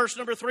 Look at verse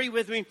number 3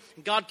 with me.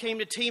 God came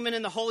to Teman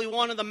in the Holy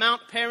One of the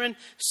Mount Paran,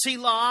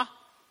 Selah.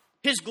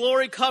 His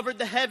glory covered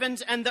the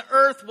heavens, and the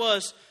earth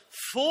was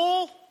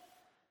full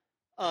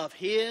of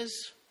His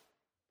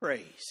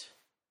praise.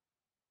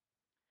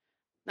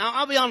 Now,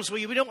 I'll be honest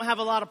with you, we don't have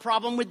a lot of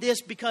problem with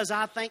this because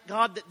I thank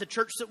God that the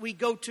church that we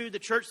go to, the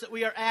church that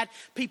we are at,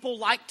 people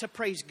like to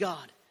praise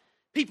God.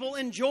 People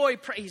enjoy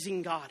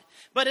praising God.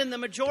 But in the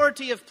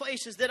majority of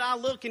places that I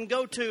look and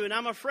go to, and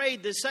I'm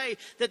afraid to say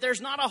that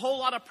there's not a whole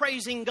lot of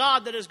praising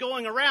God that is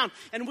going around.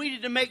 And we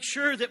need to make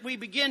sure that we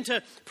begin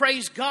to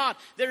praise God.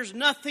 There's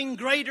nothing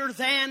greater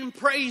than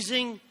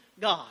praising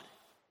God.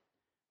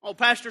 Oh,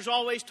 pastor's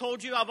always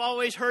told you, I've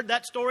always heard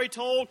that story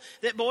told,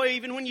 that boy,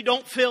 even when you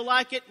don't feel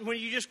like it, when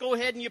you just go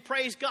ahead and you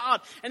praise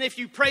God. And if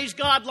you praise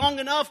God long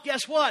enough,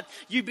 guess what?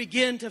 You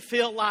begin to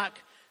feel like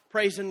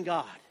praising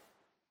God.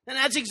 And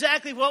that's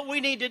exactly what we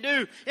need to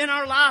do in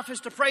our life, is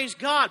to praise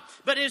God.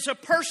 But it's a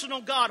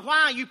personal God.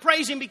 Why? You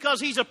praise Him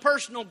because He's a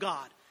personal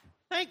God.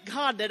 Thank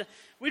God that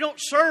we don't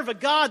serve a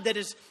God that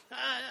is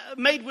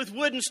made with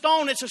wood and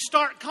stone. It's a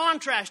stark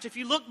contrast. If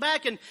you look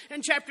back in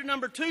chapter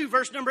number 2,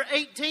 verse number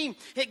 18,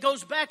 it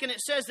goes back and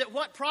it says that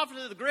what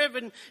profited the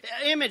graven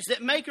image,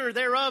 that maker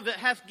thereof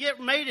hath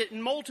made it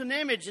in molten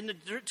image, and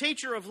the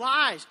teacher of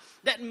lies,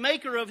 that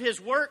maker of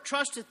his work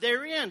trusteth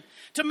therein,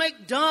 to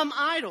make dumb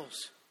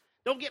idols.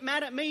 Don't get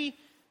mad at me.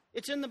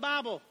 It's in the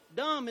Bible.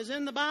 Dumb is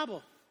in the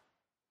Bible.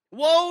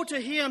 Woe to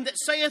him that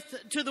saith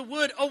to the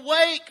wood,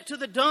 awake, to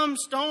the dumb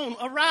stone,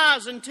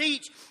 arise and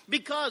teach,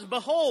 because,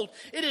 behold,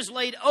 it is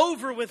laid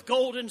over with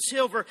gold and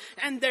silver,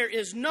 and there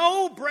is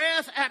no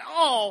breath at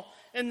all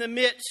in the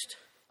midst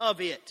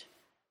of it.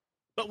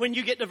 But when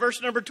you get to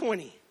verse number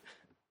 20,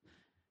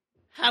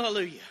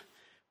 hallelujah,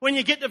 when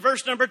you get to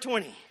verse number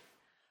 20,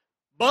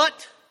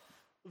 but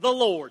the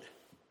Lord.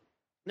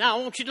 Now,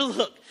 I want you to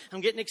look. I'm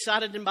getting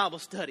excited in Bible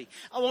study.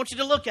 I want you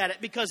to look at it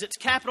because it's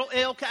capital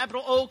L,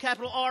 capital O,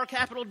 capital R,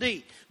 capital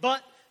D.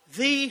 But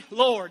the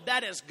Lord,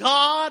 that is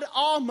God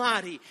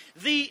Almighty,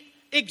 the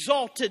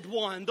exalted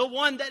one, the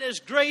one that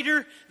is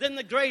greater than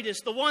the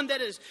greatest, the one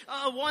that is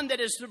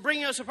to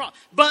bring us a problem.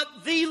 But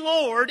the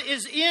Lord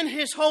is in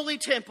His holy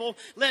temple.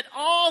 Let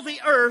all the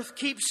earth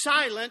keep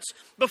silence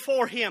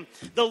before Him.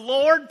 The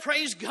Lord,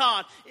 praise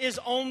God, is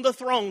on the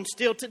throne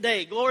still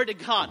today. Glory to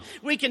God.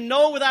 We can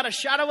know without a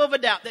shadow of a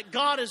doubt that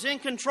God is in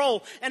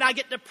control. And I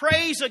get to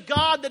praise a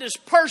God that is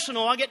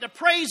personal. I get to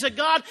praise a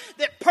God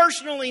that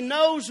personally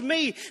knows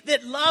me,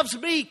 that loves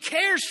me,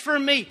 cares for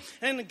me.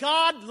 And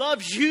God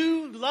loves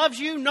you,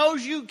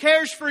 knows you,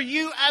 cares for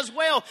you as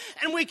well.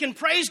 And we can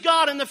praise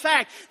God in the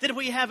fact that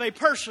we have a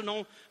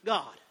personal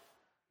God.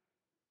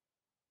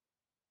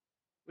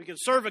 We can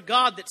serve a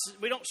God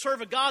we don't serve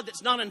a God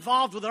that's not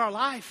involved with our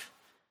life.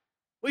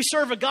 We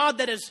serve a God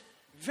that is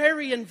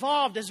very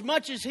involved as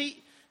much as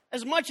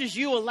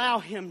you allow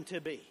Him to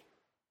be.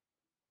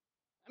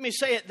 Let me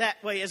say it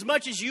that way. As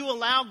much as you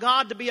allow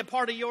God to be a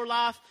part of your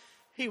life,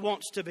 He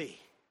wants to be.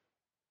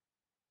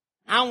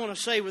 I want to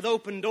say with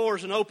open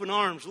doors and open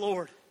arms,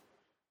 Lord,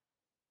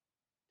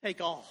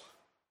 take all.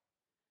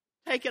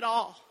 Take it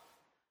all.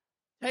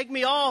 Take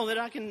me all that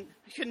I can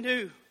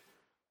do.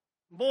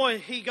 Boy,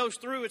 He goes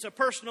through. It's a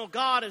personal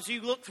God as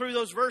you look through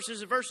those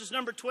verses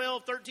number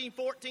 12, 13,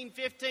 14,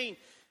 15.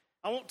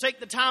 I won't take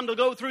the time to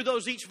go through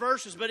those each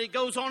verses, but it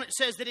goes on. It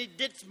says that He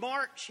did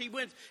march. He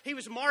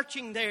was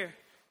marching there.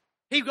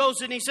 He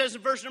goes and He says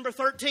in verse number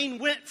 13,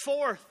 went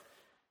forth.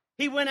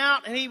 He went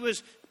out and He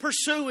was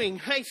pursuing.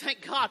 Hey,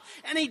 thank God.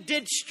 And He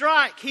did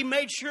strike. He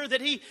made sure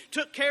that He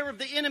took care of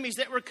the enemies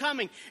that were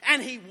coming.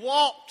 And He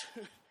walked.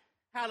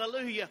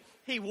 Hallelujah.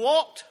 He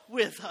walked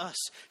with us.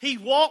 He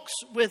walks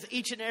with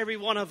each and every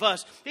one of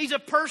us. He's a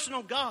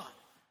personal God.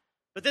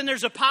 But then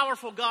there's a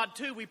powerful God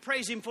too. We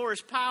praise Him for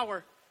His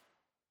power.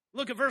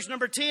 Look at verse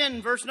number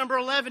 10. Verse number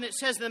 11. It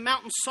says, the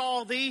mountains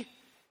saw Thee,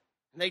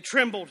 and they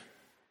trembled.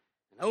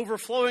 And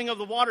overflowing of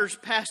the waters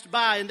passed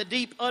by, and the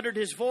deep uttered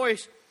His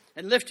voice,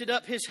 and lifted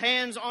up His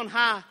hands on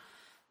high.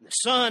 And the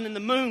sun and the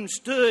moon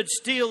stood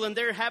still in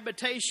their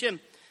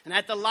habitation. And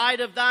at the light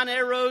of Thine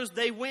arrows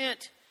they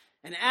went,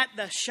 and at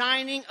the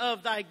shining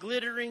of Thy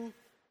glittering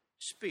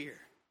spear.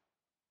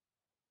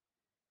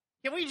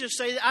 Can we just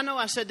say that? I know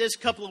I said this a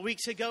couple of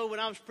weeks ago when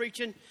I was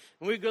preaching,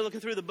 and we were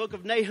looking through the book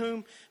of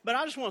Nahum, but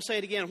I just want to say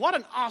it again. What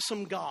an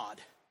awesome God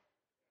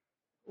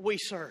we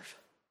serve.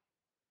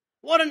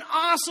 What an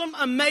awesome,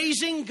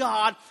 amazing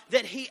God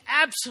that He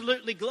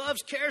absolutely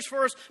loves, cares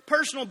for us,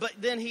 personal, but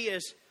then He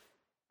is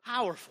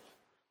powerful.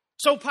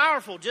 So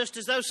powerful, just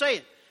as those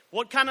saying,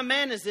 what kind of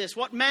man is this?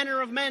 What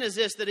manner of man is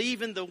this that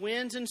even the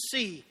winds and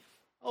sea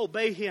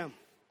obey Him?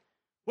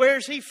 Where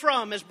is He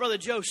from, as Brother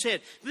Joe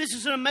said? This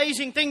is an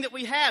amazing thing that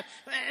we have.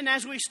 And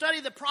as we study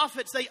the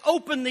prophets, they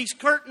open these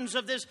curtains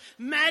of this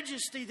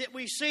majesty that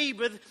we see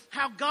with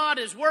how God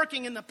is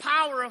working and the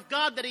power of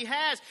God that He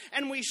has.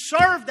 And we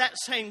serve that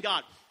same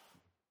God.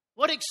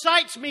 What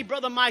excites me,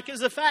 Brother Mike,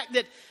 is the fact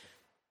that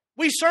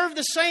we serve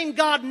the same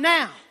God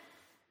now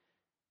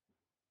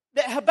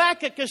that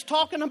Habakkuk is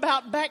talking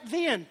about back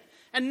then.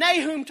 And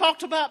Nahum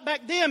talked about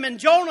back then, and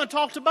Jonah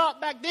talked about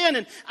back then,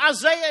 and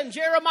Isaiah and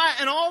Jeremiah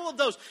and all of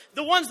those.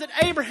 The ones that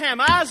Abraham,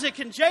 Isaac,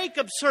 and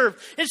Jacob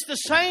served. It's the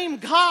same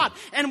God,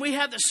 and we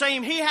have the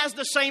same, He has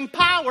the same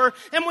power,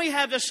 and we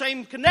have the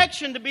same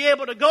connection to be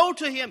able to go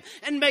to Him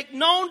and make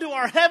known to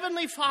our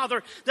Heavenly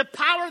Father the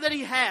power that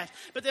He has.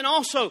 But then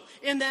also,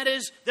 in that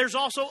is, there's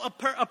also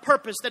a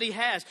purpose that He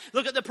has.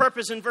 Look at the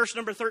purpose in verse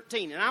number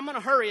 13. And I'm going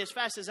to hurry as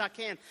fast as I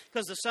can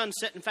because the sun's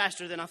setting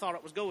faster than I thought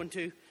it was going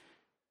to.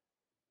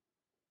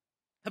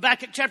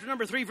 Habakkuk chapter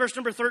number 3, verse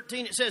number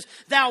 13, it says,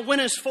 Thou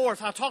wentest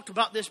forth. I talked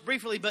about this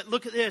briefly, but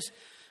look at this.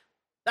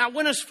 Thou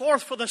wentest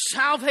forth for the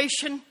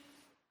salvation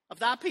of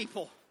thy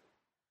people,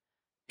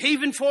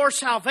 even for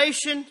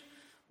salvation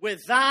with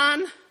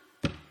thine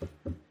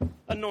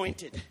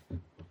anointed.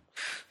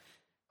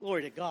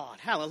 Glory to God.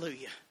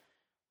 Hallelujah.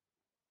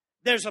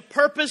 There's a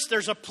purpose,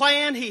 there's a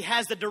plan, He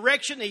has the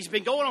direction, He's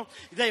been going on.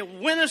 They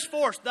went us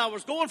forth. Thou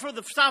was going for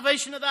the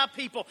salvation of thy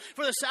people,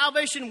 for the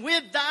salvation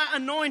with thy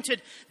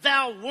anointed.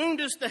 Thou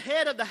woundest the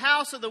head of the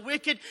house of the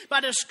wicked by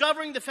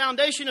discovering the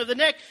foundation of the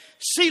neck.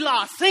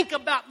 Selah, think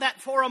about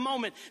that for a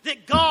moment.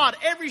 That God,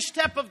 every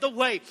step of the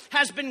way,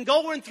 has been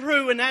going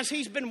through, and as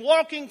He's been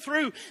walking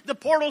through the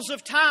portals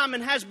of time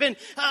and has been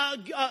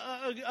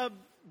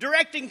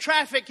directing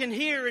traffic in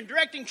here and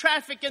directing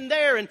traffic in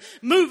there and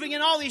moving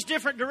in all these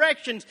different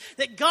directions,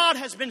 that God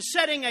has been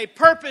setting a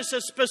purpose,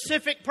 a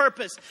specific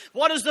purpose.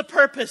 What is the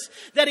purpose?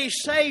 That He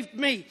saved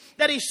me.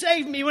 That He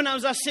saved me when I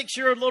was a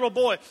 6-year-old little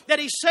boy. That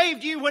He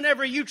saved you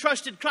whenever you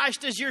trusted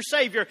Christ as your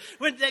Savior.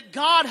 That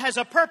God has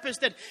a purpose,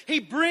 that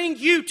He bring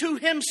you to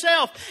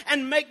Himself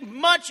and make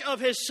much of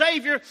His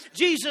Savior,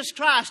 Jesus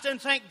Christ. And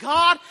thank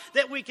God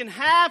that we can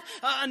have,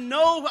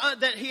 know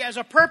that He has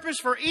a purpose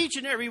for each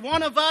and every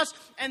one of us,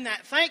 and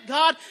that thank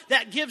God,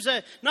 that gives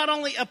not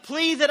only a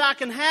plea that I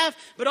can have,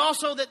 but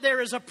also that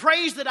there is a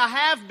praise that I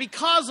have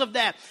because of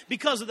that.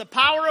 Because of the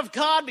power of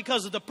God,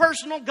 because of the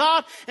personal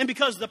God, and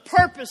because of the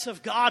purpose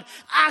of God,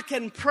 I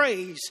can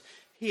praise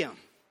Him.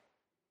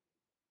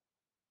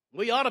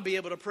 We ought to be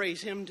able to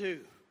praise Him too.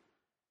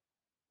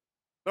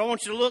 But I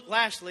want you to look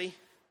lastly,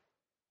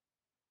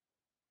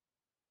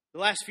 the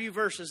last few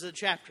verses of the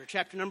chapter.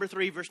 Chapter number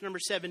 3, verse number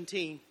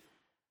 17.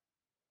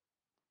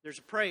 There's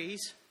a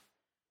praise.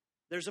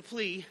 There's a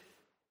plea.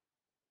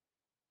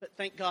 But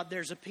thank God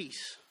there's a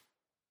peace.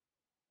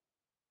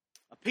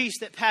 A peace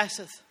that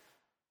passeth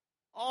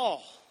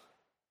all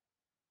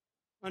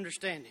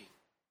understanding.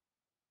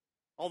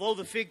 Although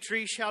the fig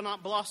tree shall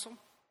not blossom,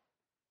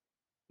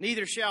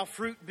 neither shall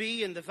fruit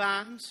be in the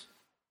vines,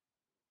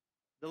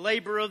 the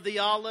labor of the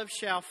olive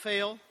shall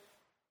fail,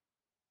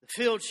 the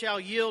field shall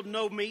yield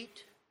no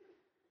meat,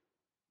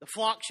 the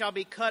flock shall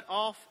be cut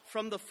off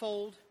from the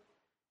fold,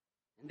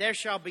 and there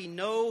shall be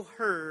no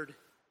herd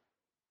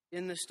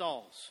in the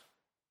stalls.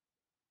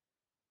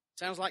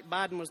 Sounds like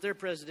Biden was their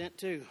president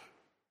too.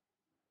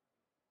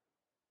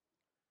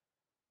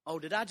 Oh,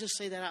 did I just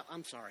say that out?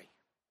 I'm sorry.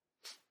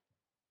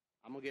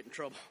 I'm going to get in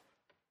trouble.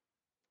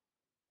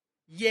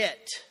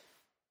 Yet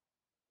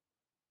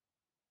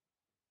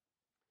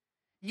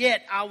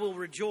I will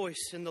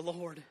rejoice in the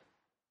Lord.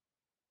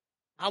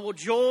 I will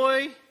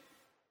joy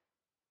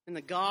in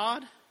the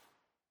God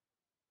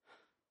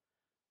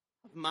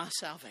of my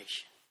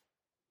salvation.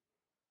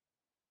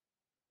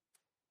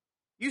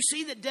 You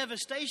see the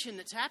devastation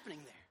that's happening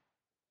there.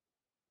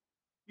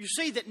 You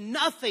see that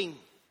nothing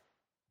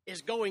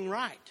is going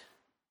right.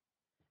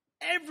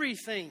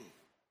 Everything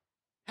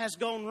has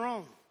gone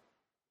wrong.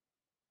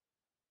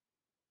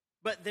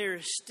 But there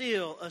is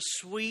still a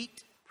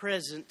sweet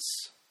presence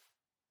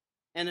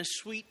and a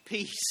sweet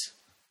peace.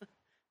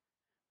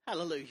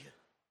 Hallelujah.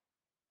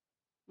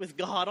 With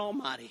God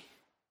Almighty.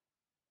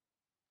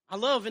 I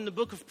love in the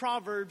book of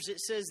Proverbs, it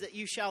says that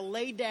you shall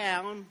lay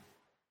down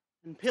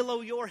and pillow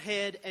your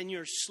head, and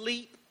your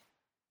sleep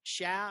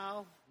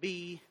shall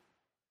be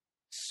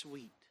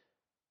sweet.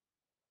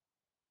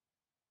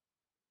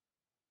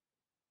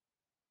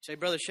 Say,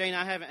 Brother Shane,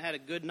 I haven't had a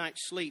good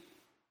night's sleep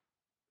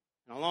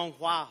in a long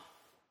while.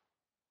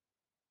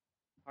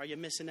 Are you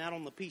missing out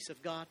on the peace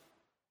of God?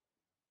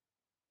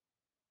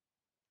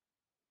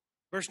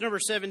 Verse number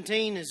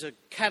 17 is a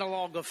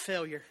catalog of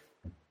failure.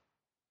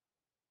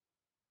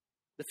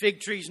 The fig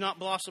tree's not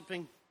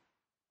blossoming.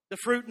 The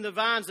fruit and the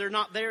vines, they're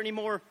not there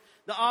anymore.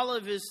 The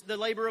olive is the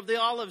labor of the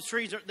olive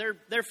trees.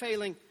 They're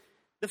failing.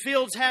 The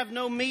fields have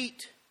no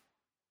meat.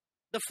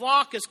 The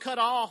flock is cut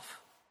off.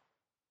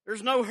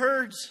 There's no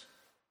herds.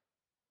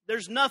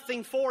 There's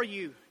nothing for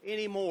you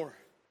anymore.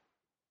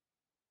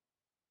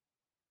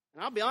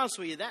 And I'll be honest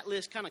with you, that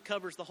list kind of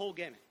covers the whole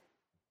gamut.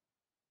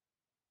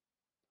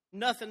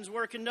 Nothing's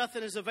working,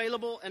 nothing is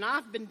available. And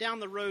I've been down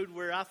the road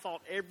where I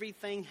thought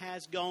everything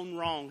has gone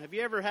wrong. Have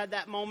you ever had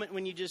that moment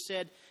when you just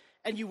said,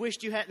 and you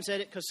wished you hadn't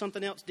said it because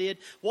something else did?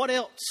 What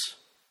else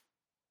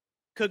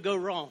could go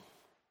wrong?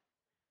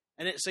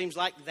 And it seems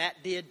like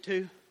that did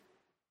too.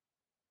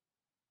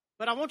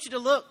 But I want you to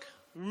look.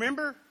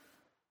 Remember,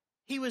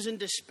 he was in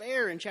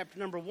despair in chapter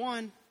number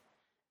 1.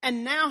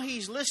 And now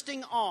he's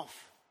listing off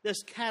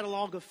this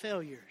catalog of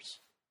failures.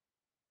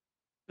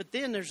 But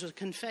then there's a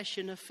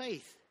confession of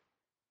faith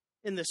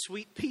in the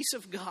sweet peace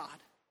of God.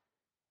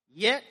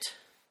 Yet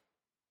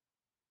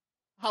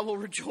I will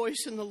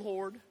rejoice in the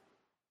Lord.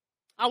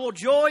 I will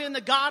joy in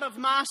the God of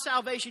my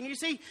salvation. You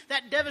see,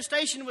 that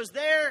devastation was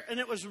there and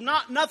it was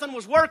nothing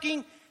was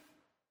working.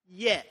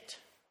 Yet,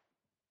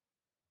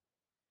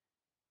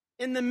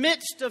 in the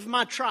midst of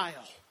my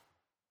trial,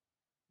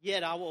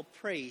 yet I will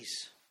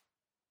praise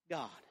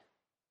God.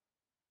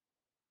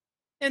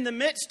 In the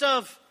midst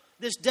of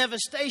this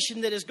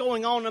devastation that is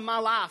going on in my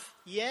life,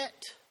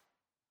 yet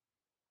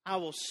I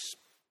will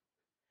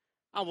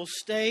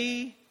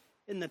stay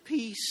in the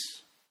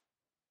peace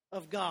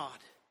of God.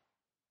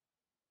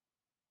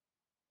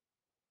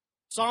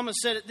 Psalmist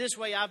said it this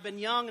way, I've been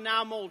young and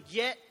now I'm old,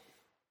 yet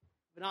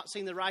I've not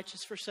seen the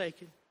righteous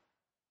forsaken,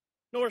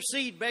 nor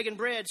seed begging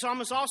bread.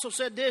 Psalmist also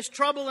said this,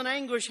 trouble and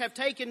anguish have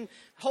taken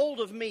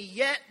hold of me,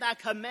 yet thy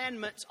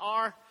commandments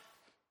are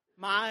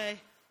my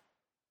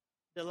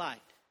delight.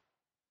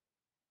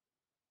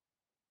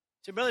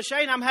 So, Brother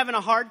Shane, I'm having a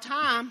hard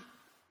time.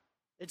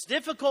 It's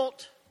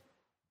difficult.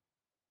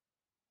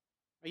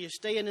 Are you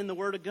staying in the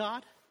Word of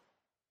God?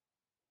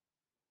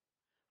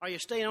 Are you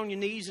staying on your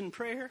knees in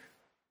prayer?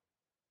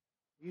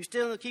 Are you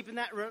still keeping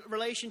that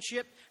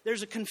relationship?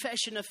 There's a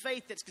confession of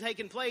faith that's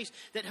taking place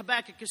that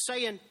Habakkuk is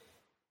saying,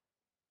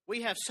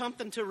 we have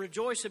something to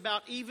rejoice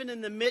about even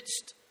in the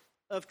midst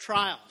of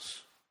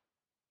trials.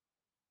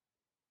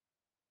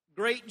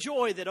 Great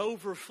joy that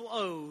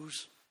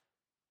overflows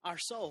our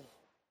soul.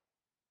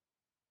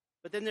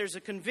 But then there's a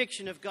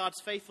conviction of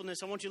God's faithfulness.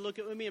 I want you to look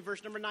at me in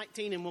verse number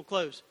 19 and we'll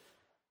close.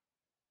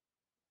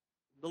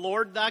 The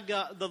Lord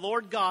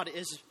God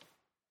is,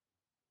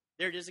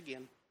 there it is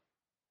again,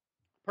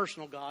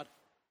 personal God,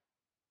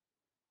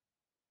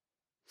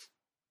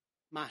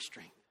 my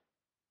strength.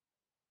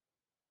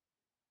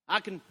 I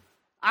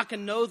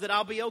can know that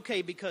I'll be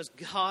okay because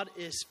God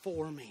is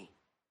for me.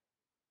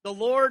 The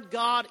Lord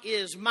God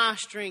is my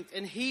strength,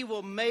 and He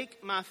will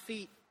make my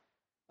feet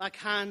like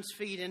hinds'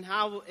 feet,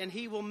 and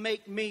He will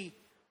make me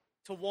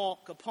to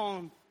walk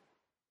upon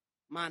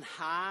mine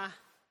high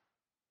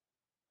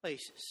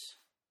places.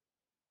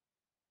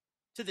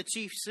 To the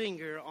chief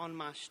singer on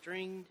my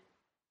stringed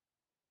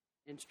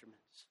instruments.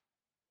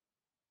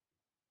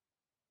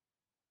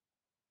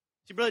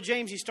 See, Brother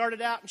James, he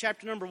started out in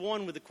chapter number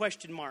 1 with a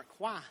question mark.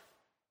 Why?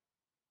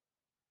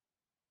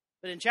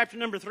 But in chapter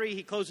number 3,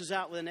 he closes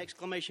out with an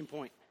exclamation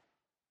point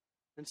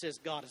and says,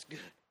 God is good.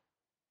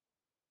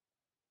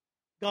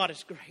 God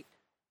is great.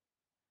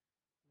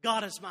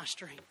 God is my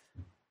strength.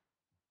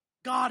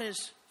 God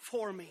is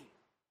for me.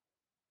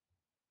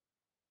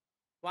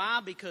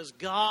 Why? Because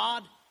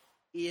God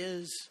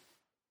is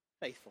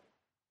faithful.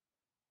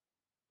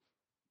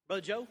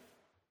 Brother Joe,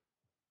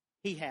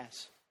 He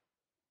has.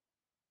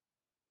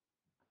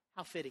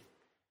 How fitting.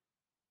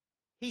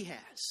 He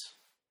has.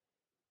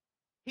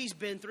 He's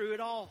been through it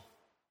all.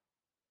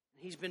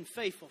 He's been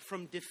faithful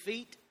from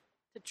defeat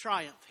to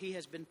triumph. He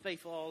has been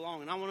faithful all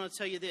along. And I want to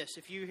tell you this.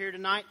 If you're here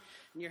tonight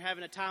and you're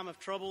having a time of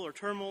trouble or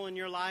turmoil in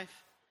your life,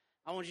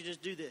 I want you to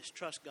just do this.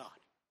 Trust God.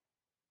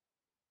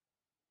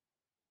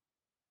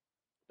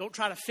 Don't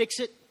try to fix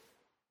it.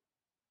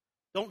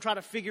 Don't try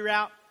to figure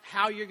out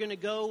how you're going to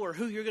go or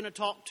who you're going to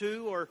talk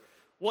to or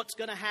what's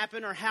going to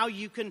happen or how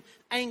you can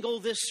angle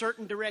this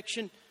certain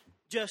direction.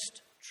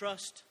 Just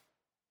trust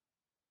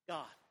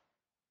God.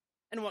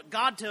 And what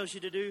God tells you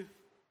to do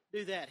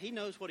that. He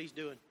knows what He's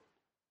doing.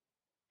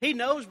 He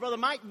knows, Brother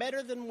Mike,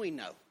 better than we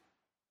know.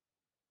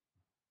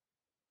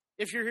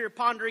 If you're here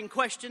pondering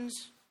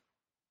questions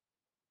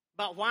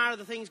about why are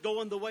the things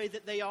going the way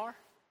that they are,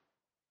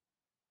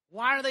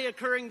 why are they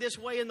occurring this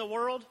way in the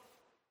world,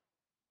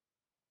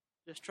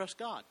 just trust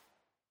God.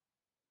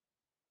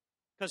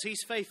 Because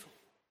He's faithful.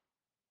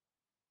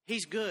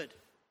 He's good.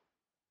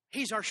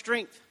 He's our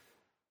strength.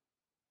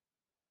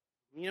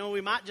 You know,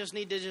 we might just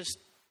need to just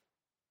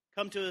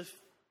come to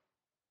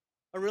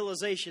a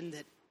realization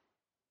that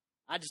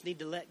I just need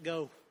to let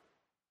go.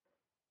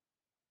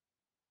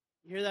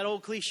 You hear that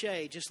old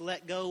cliche, just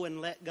let go and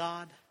let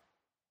God?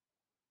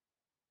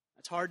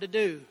 That's hard to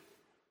do.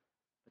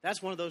 But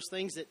that's one of those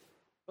things that,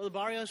 Brother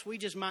Barrios, we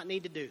just might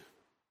need to do.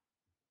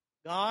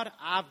 God,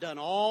 I've done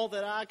all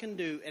that I can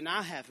do, and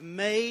I have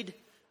made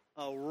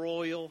a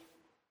royal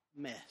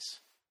mess.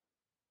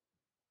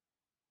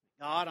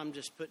 God, I'm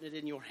just putting it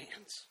in your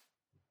hands.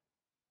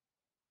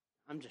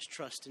 I'm just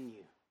trusting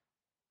you.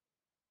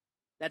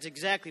 That's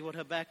exactly what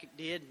Habakkuk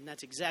did, and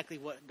that's exactly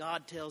what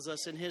God tells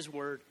us in His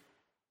Word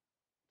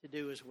to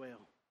do as well.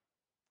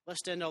 Let's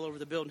stand all over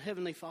the building.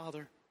 Heavenly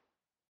Father,